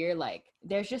career, like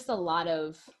there's just a lot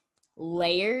of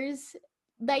layers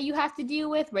that you have to deal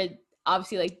with, where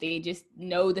obviously like they just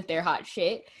know that they're hot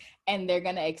shit and they're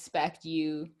gonna expect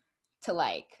you to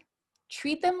like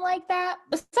treat them like that.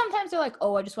 But sometimes they're like,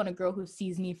 oh, I just want a girl who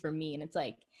sees me for me. And it's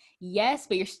like, yes,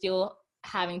 but you're still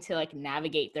having to like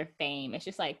navigate their fame. It's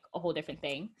just like a whole different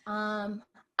thing.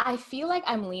 I feel like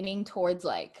I'm leaning towards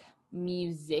like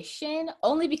musician,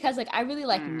 only because like I really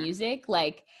like music.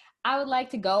 Like I would like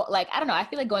to go, like, I don't know, I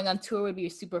feel like going on tour would be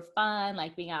super fun,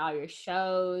 like being at all your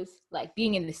shows, like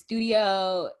being in the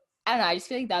studio. I don't know, I just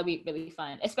feel like that would be really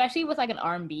fun, especially with like an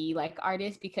R&B like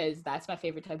artist, because that's my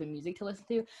favorite type of music to listen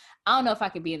to. I don't know if I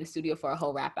could be in the studio for a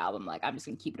whole rap album. Like, I'm just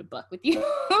gonna keep it a buck with you.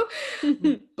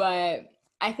 But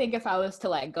I think if I was to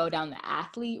like go down the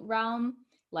athlete realm,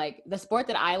 like the sport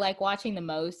that I like watching the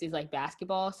most is like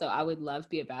basketball. So I would love to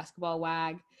be a basketball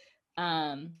wag.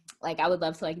 Like I would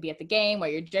love to like be at the game, wear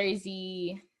your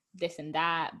jersey, this and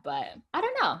that. But I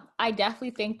don't know. I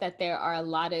definitely think that there are a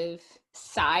lot of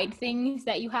side things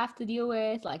that you have to deal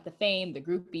with, like the fame, the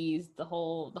groupies, the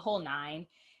whole nine.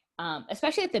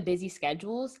 Especially at the busy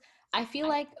schedules. I feel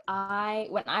like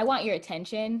when I want your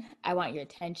attention, I want your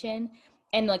attention.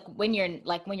 And like when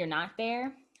you're not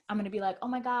there, I'm gonna be like, oh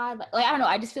my God, like I don't know.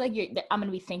 I just feel like I'm gonna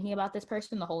be thinking about this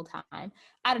person the whole time.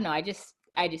 I don't know. I just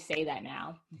say that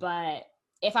now. But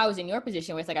if I was in your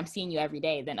position where it's like I'm seeing you every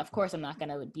day, then of course I'm not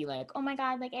gonna be like, oh my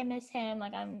God, like I miss him.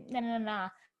 Like I'm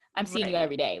seeing you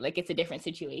every day. Like it's a different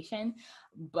situation.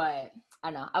 But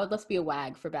I don't know. I would love to be a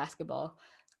wag for basketball.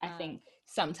 I think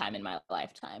sometime in my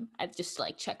lifetime, I'd just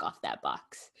like check off that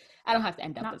box. I don't have to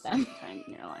end up with them. Sometime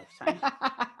in your lifetime.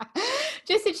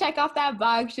 Just to check off that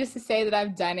box, just to say that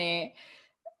I've done it.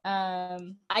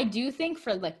 I do think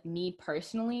for like me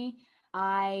personally,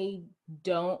 I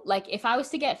don't like, if I was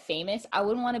to get famous, I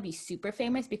wouldn't want to be super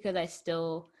famous because I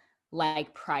still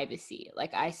like privacy.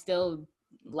 Like I still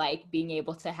like being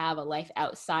able to have a life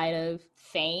outside of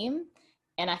fame.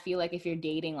 And I feel like if you're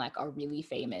dating like a really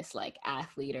famous like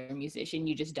athlete or musician,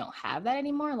 you just don't have that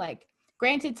anymore. Like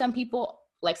granted, some people,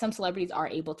 like some celebrities are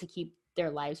able to keep their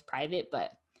lives private,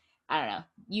 but I don't know.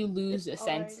 You lose It's a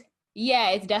sense. hard. Yeah,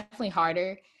 it's definitely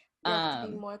harder. You have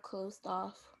to be more closed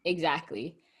off.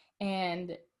 Exactly.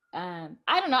 And I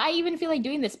don't know, I even feel like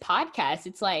doing this podcast,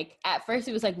 it's like at first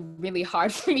it was like really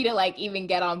hard for me to like even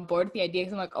get on board with the idea,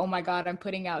 because I'm like, oh my god, I'm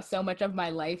putting out so much of my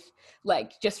life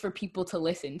like just for people to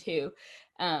listen to,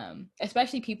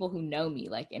 especially people who know me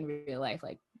like in real life,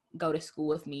 like go to school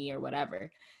with me or whatever.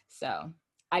 So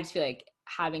I just feel like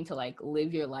having to like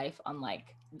live your life on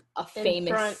like a In front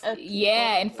famous, of people.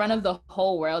 yeah, in front of the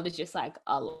whole world is just like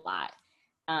a lot.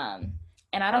 And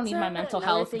I don't That's need my mental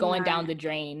another health thing going that down the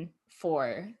drain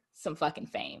for some fucking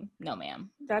fame. No,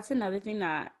 ma'am. that's another thing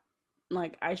that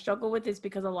like I struggle with, is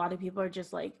because a lot of people are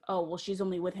just like, oh well, she's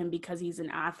only with him because he's an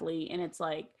athlete, and it's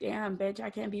like, damn bitch, I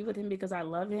can't be with him because I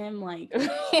love him, like.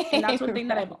 And that's one thing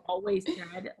that I've always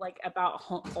said, like, about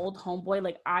old homeboy,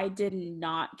 like I did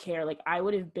not care, like I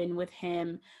would have been with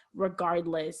him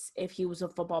regardless if he was a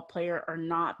football player or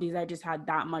not, because I just had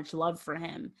that much love for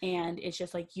him. And it's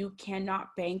just like, you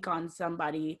cannot bank on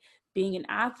somebody being an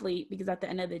athlete, because at the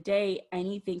end of the day,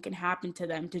 anything can happen to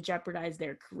them to jeopardize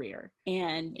their career.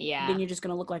 And then you're just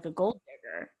going to look like a gold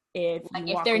digger if like you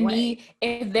if walk their away.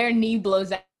 if their knee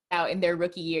blows out in their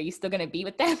rookie year, you still gonna be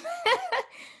with them?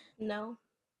 No.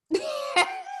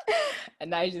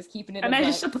 And I was just keeping it. And I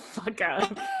just shut the fuck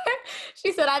up.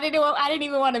 She said, I didn't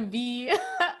even want to be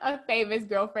a famous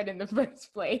girlfriend in the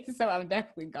first place, so I'm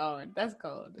definitely going. That's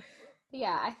cold.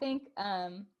 Yeah, I think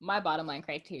my bottom line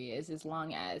criteria is, as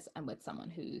long as I'm with someone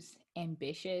who's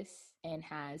ambitious and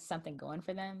has something going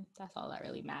for them, that's all that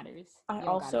really matters. I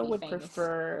also would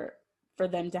prefer for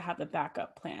them to have a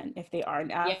backup plan if they are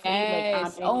an athlete.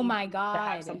 Yes. Like, oh my to god,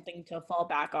 have something to fall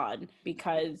back on,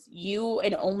 because you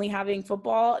and only having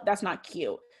football, that's not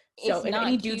cute. So it's if not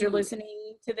any cute. dudes are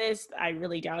listening to this, I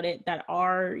really doubt it, that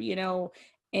are,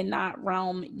 in that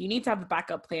realm, you need to have a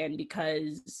backup plan,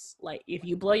 because like if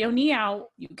you blow your knee out,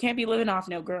 you can't be living off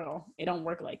no girl. It don't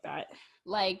work like that.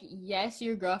 Like, yes,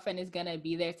 your girlfriend is gonna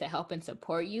be there to help and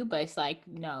support you, but it's like,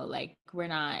 no, like we're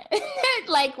not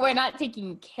like we're not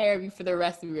taking care of you for the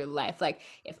rest of your life. Like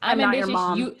if I'm ambitious,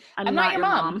 I'm not your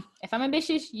mom. If I'm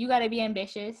ambitious, you gotta be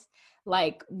ambitious.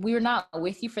 Like, we're not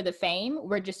with you for the fame,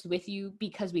 we're just with you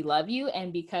because we love you,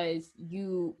 and because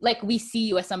you, like, we see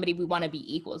you as somebody we want to be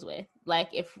equals with. Like,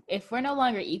 if we're no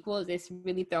longer equals, it's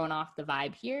really throwing off the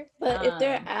vibe here. But if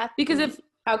they're athletes, because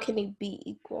how can he be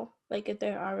equal? Like if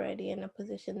they're already in a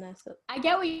position that's I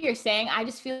get what you're saying. I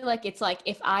just feel like it's like,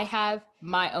 if I have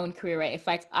my own career, right? If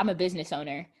I'm a business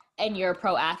owner and you're a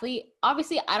pro athlete,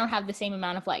 obviously I don't have the same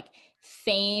amount of like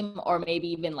fame or maybe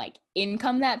even like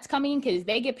income that's coming, because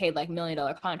they get paid like $1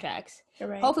 million contracts.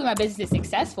 Right. Hopefully my business is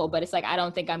successful, but it's like, I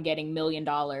don't think I'm getting $1 million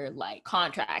like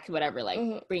contracts, whatever,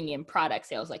 like bringing in product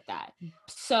sales like that.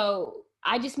 So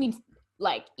I just mean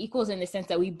like equals in the sense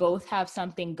that we both have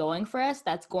something going for us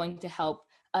that's going to help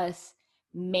us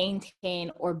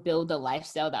maintain or build the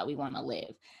lifestyle that we want to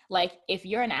live. Like if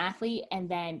you're an athlete and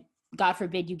then God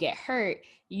forbid you get hurt,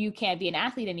 you can't be an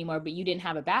athlete anymore, but you didn't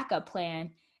have a backup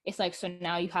plan. It's like, so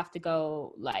now you have to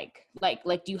go like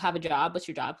do you have a job? What's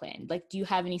your job plan? Like, do you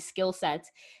have any skill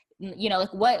sets?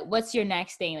 Like what's your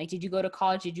next thing? Like, did you go to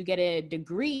college? Did you get a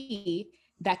degree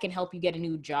that can help you get a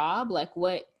new job? Like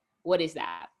what is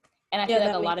that? And I feel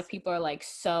like a lot of people are like,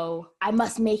 so I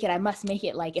must make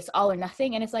it, like it's all or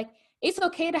nothing. And it's like, it's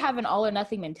okay to have an all or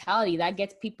nothing mentality. That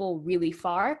gets people really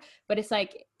far. But it's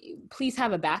like, please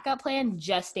have a backup plan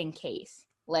just in case.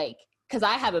 Like, because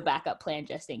I have a backup plan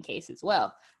just in case as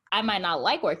well. I might not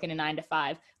like working a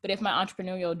 9-to-5, but if my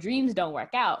entrepreneurial dreams don't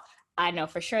work out, I know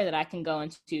for sure that I can go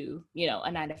into, a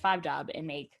 9-to-5 job and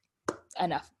make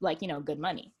enough, like, good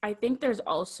money. I think there's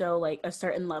also like a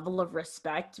certain level of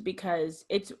respect, because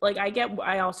it's like,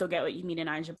 I also get what you mean,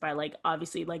 Elijah, by like,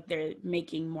 obviously like they're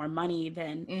making more money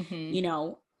than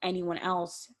anyone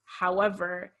else.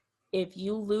 However, if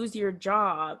you lose your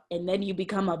job and then you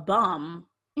become a bum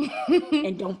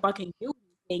and don't fucking do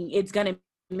anything, it's gonna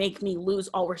make me lose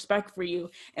all respect for you.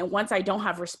 And once I don't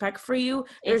have respect for you,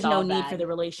 there's no need for the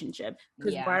relationship.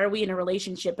 Because why are we in a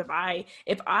relationship if I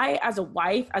as a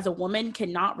wife, as a woman,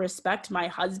 cannot respect my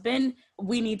husband?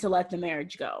 We need to let the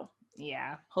marriage go.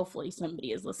 Yeah. Hopefully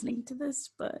somebody is listening to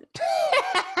this, but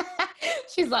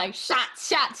she's like, shots.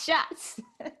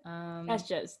 That's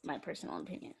just my personal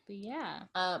opinion. But yeah.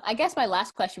 I guess my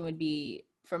last question would be,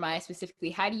 for Maya specifically,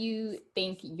 how do you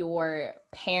think your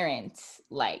parents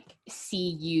like see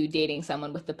you dating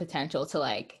someone with the potential to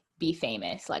like be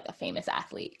famous, like a famous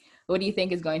athlete? What do you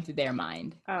think is going through their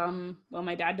mind? Well,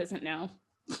 my dad doesn't know,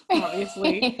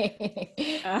 obviously.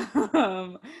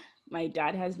 My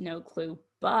dad has no clue,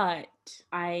 but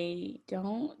I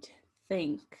don't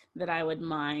think that I would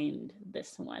mind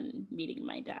this one meeting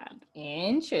my dad.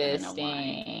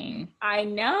 Interesting. I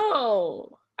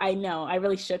know. I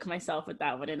really shook myself with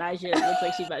that one, and I just looks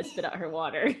like she's about to spit out her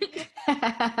water.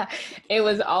 It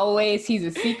was always, he's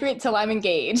a secret till I'm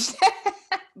engaged.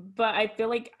 But I feel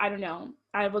like, I don't know.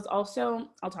 I was also,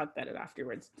 I'll talk about it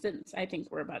afterwards since I think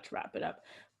we're about to wrap it up.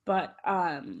 But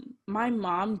my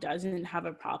mom doesn't have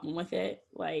a problem with it.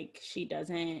 Like, she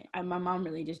doesn't, my mom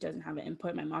really just doesn't have an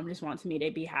input. My mom just wants me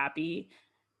to be happy.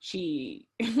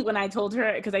 When I told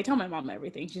her, because I tell my mom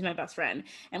everything, she's my best friend,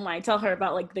 and when I tell her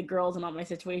about like the girls and all my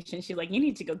situations, she's like, you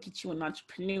need to go get you an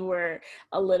entrepreneur,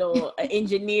 a little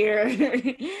engineer,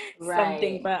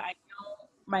 something. But I know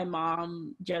my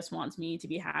mom just wants me to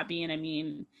be happy, and I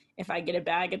mean, if I get a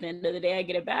bag at the end of the day, I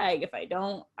get a bag. If I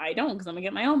don't, because I'm gonna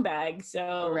get my own bag.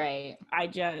 So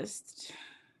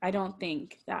I don't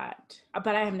think that,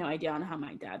 but I have no idea on how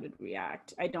my dad would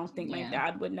react. I don't think my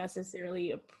dad would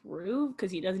necessarily approve,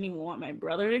 because he doesn't even want my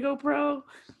brother to go pro.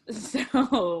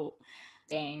 So,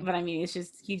 dang. But I mean, he's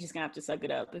just gonna have to suck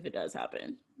it up if it does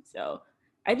happen. So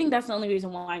I think that's the only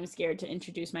reason why I'm scared to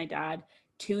introduce my dad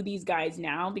to these guys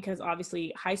now, because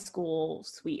obviously high school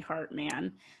sweetheart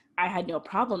man, I had no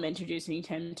problem introducing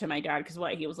him to my dad, because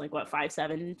he was like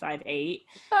 5'7", 5'8", you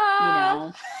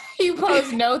know. You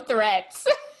pose no threats.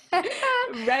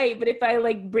 Right, but if I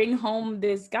like bring home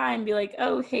this guy and be like,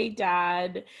 oh, hey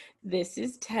dad, this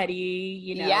is Teddy,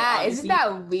 you know. Yeah, isn't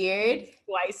that weird?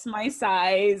 Twice my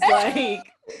size. Like,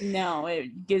 no,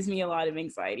 it gives me a lot of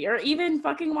anxiety. Or even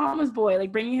fucking mama's boy,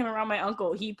 like bringing him around my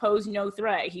uncle, he posed no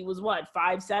threat. He was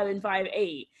 5'7",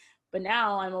 5'8". But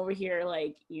now I'm over here,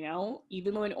 like, you know,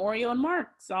 even when Oreo and Mark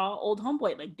saw old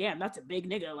homeboy, like, damn, that's a big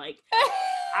nigga. Like,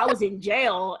 I was in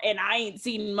jail and I ain't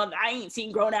seen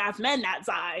grown ass men that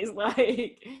size.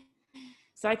 Like,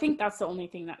 so I think that's the only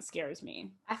thing that scares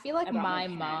me. I feel like my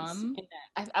mom,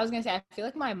 I was gonna say, I feel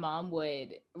like my mom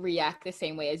would react the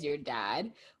same way as your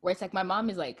dad, where it's like my mom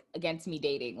is like against me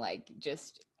dating like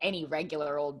just any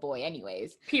regular old boy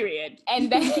anyways. Period.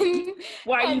 And then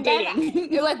why are you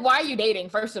dating? You're like, why are you dating?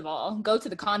 First of all, go to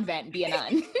the convent and be a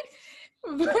nun.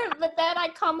 But then I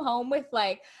come home with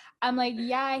like, I'm like,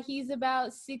 yeah, he's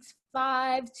about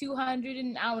 6'5", 200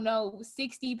 and I don't know,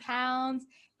 60 pounds.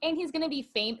 And he's going to be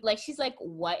famous. Like, she's like,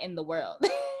 what in the world?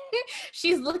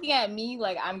 She's looking at me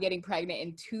like I'm getting pregnant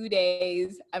in 2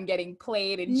 days. I'm getting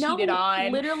played and cheated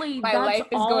on. Literally, my life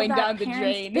is going down the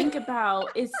drain. Think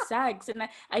about is sex, and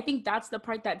I think that's the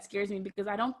part that scares me, because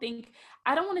I don't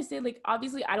want to say like,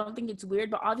 obviously I don't think it's weird,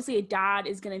 but obviously a dad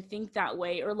is gonna think that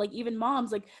way, or like even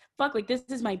moms like, fuck, like this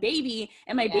is my baby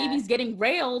and my baby's getting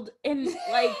railed, and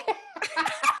like.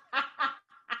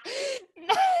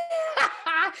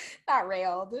 Not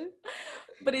railed,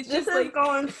 but it's this just is like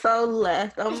going so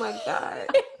left. Oh my god.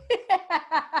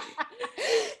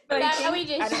 But now we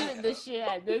just shoot the shit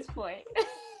at this point.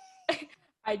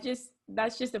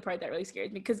 That's just the part that really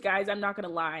scares me, because guys, I'm not gonna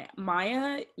lie,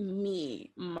 Maya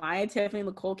Tiffany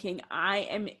Nicole King, I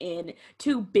am in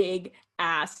two big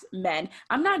ass men.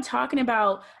 I'm not talking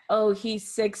about, oh,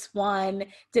 he's 6'1",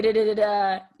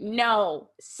 no,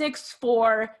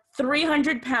 6'4",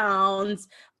 300 pounds,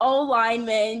 O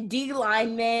lineman, D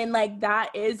lineman, like that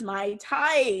is my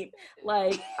type.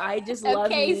 Like, I just love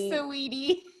me. Okay,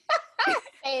 sweetie.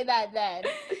 Say that then.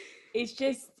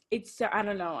 It's I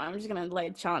don't know. I'm just gonna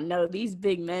let y'all know these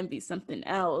big men be something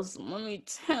else. Let me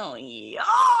tell you.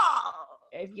 Oh,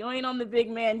 if you ain't on the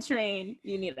big man train,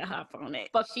 you need to hop on it.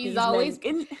 Fuck, she's always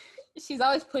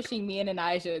pushing me and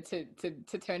Anijah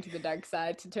to turn to the dark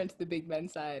side, to turn to the big men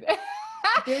side.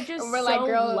 They're just so like,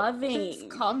 girl, loving. Just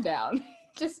calm down.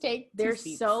 Just take. They're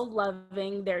so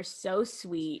loving. They're so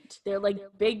sweet. They're like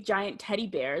big giant teddy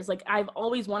bears. Like, I've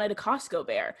always wanted a Costco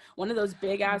bear. One of those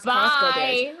big ass Costco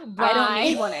bears. I don't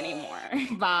need one anymore.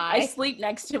 Bye. I sleep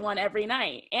next to one every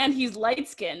night. And he's light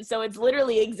skinned. So it's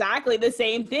literally exactly the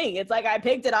same thing. It's like I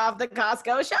picked it off the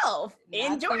Costco shelf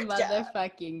in Georgia.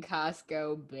 Motherfucking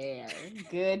Costco bear.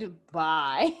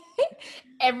 Goodbye.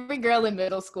 Every girl in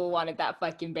middle school wanted that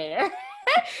fucking bear.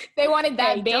 They wanted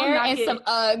that bear and some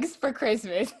Uggs for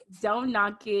Christmas. Don't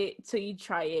knock it till you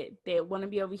try it. They want to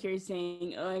be over here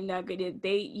saying, oh, I'm not good at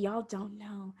it. Y'all don't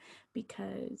know,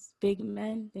 because big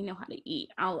men, they know how to eat.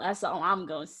 That's all I'm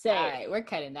going to say. All right, we're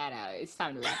cutting that out. It's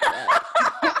time to wrap it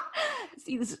up.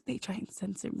 See, they try and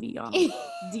censor me, y'all.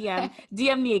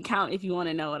 DM the account if you want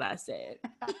to know what I said.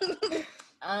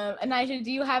 Anijah,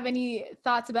 do you have any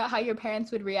thoughts about how your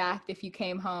parents would react if you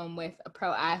came home with a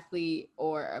pro athlete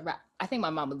or a rap? I think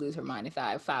my mom would lose her mind if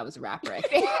I was a rapper. I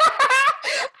think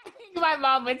my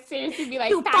mom would seriously be like,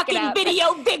 you fucking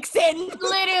video vixen.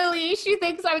 Literally, she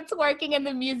thinks I'm twerking in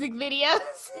the music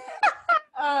videos.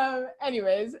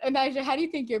 Anyways, Anaja, how do you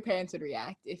think your parents would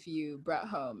react if you brought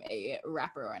home a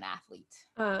rapper or an athlete?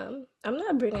 I'm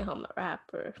not bringing home a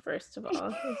rapper. First of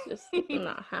all, it's just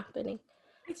not happening.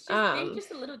 It's just they're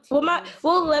just a little too.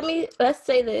 Let's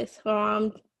say this. My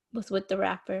mom was with the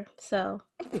rapper, so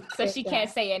she can't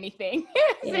say anything.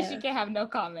 Yeah. So she can have no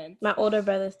comments. My older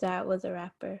brother's dad was a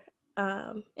rapper,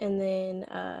 and then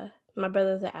my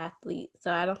brother's an athlete,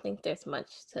 so I don't think there's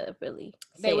much to really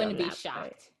say. They wouldn't on be that shocked.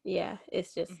 part. Yeah,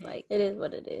 it's just like it is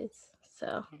what it is.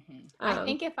 So I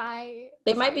think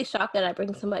they might be shocked that I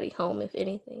bring somebody home, if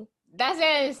anything. That's what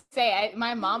I was say.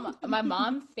 My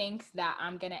mom thinks that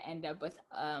I'm gonna end up with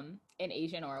an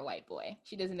Asian or a white boy.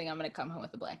 She doesn't think I'm gonna come home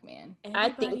with a black man. I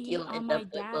think you'll end up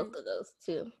with both of those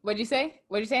too. What'd you say,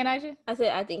 Anaja? I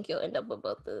said I think you'll end up with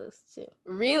both of those too.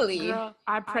 Really? Girl,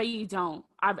 I pray you don't.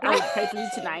 I would pray for you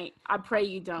tonight. I pray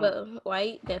you don't. But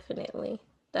white, definitely.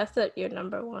 That's your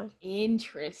number one.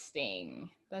 Interesting.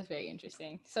 That's very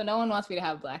interesting. So no one wants me to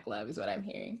have black love, is what I'm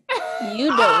hearing. You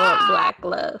don't want black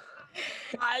love.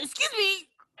 Excuse me.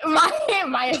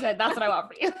 Maya said that's what I want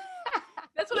for you.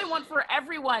 That's what I want for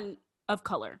everyone of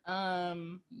color.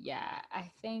 Yeah,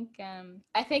 I think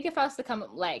if I was to come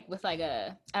with like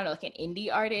a, I don't know, like an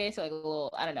indie artist or like a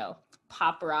little, I don't know,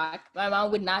 pop rock, my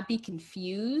mom would not be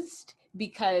confused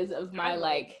because of my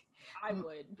I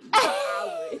would.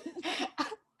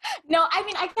 No, I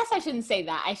mean, I guess I shouldn't say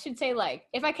that. I should say, like,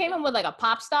 if I came in with, like, a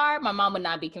pop star, my mom would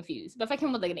not be confused. But if I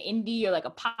came with, like, an indie or, like,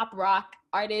 a pop rock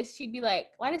artist, she'd be like,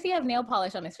 why does he have nail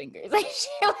polish on his fingers? Like,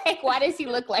 why does he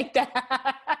look like that?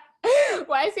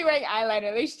 Why is he wearing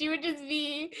eyeliner? Like, she would just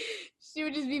be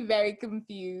very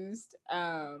confused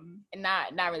and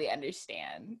not really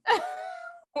understand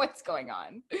what's going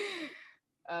on.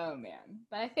 Oh, man.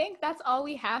 But I think that's all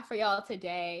we have for y'all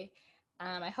today.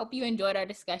 I hope you enjoyed our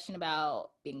discussion about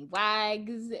being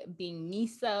wags, being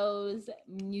misos,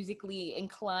 musically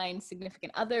inclined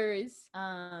significant others.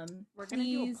 We're going to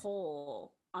do a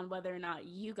poll on whether or not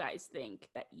you guys think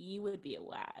that you would be a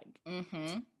wag.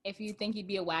 Mm-hmm. If you think you'd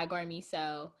be a wag or a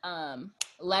miso,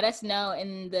 let us know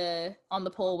on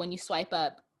the poll when you swipe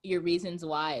up your reasons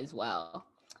why as well.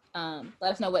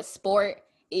 Let us know what sport.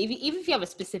 Even if you have a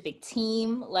specific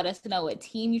team, let us know what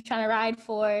team you're trying to ride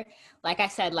for. Like I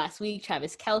said last week,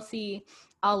 Travis Kelce,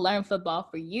 I'll learn football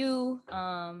for you.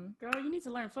 Girl, you need to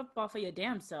learn football for your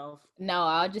damn self. No,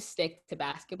 I'll just stick to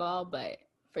basketball, but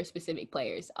for specific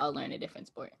players, I'll learn a different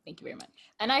sport. Thank you very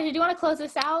much. Anaja, do you want to close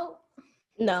this out?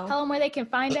 No. Tell them where they can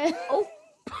find us. Oh,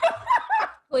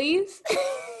 please.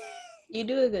 You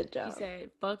do a good job. She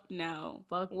said, fuck no.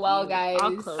 Fuck well, you. guys.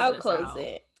 I'll close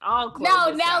it. I'll close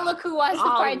No, this now out. look who wants to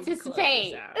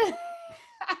participate.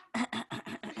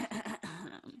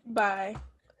 Bye.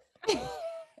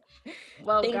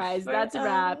 Well, Thanks guys, for, that's a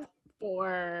wrap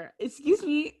for, excuse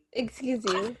me. Excuse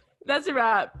you. That's a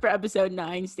wrap for episode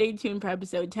 9. Stay tuned for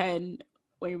episode 10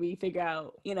 where we figure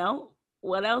out,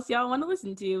 what else y'all want to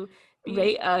listen to.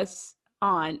 Rate us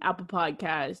on Apple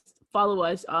Podcasts. Follow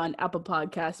us on Apple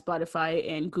Podcasts,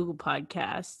 Spotify, and Google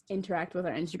Podcasts. Interact with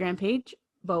our Instagram page.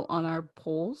 Vote on our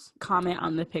polls. Comment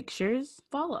on the pictures.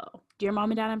 Follow Dear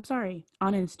Mom and Dad, I'm Sorry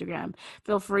on Instagram.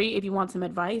 Feel free if you want some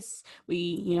advice.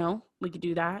 We could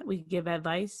do that. We could give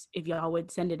advice. If y'all would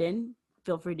send it in,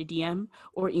 feel free to DM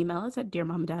or email us at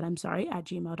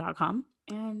dearmomanddadomsorry@gmail.com.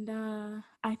 And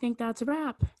I think that's a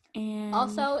wrap. And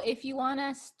also, if you want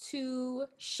us to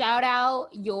shout out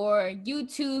your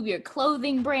YouTube, your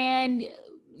clothing brand,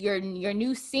 your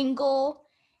new single,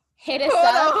 hit us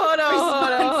up. Hold on.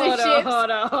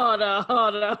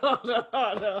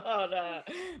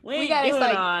 We gotta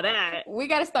start all that. We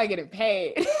gotta start getting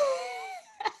paid.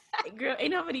 Girl,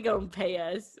 ain't nobody gonna pay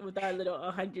us with our little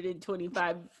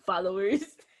 125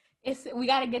 followers. We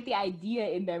gotta get the idea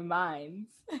in their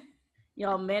minds.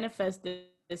 Y'all manifest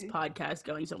this podcast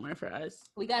going somewhere for us.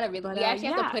 We gotta we actually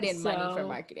have to put in money for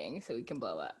marketing so we can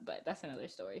blow up, but that's another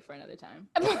story for another time.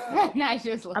 I'm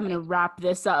gonna wrap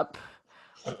this up.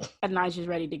 And Naja's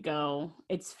ready to go.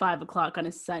 It's 5:00 on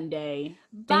a Sunday.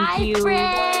 Bye,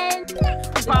 friends.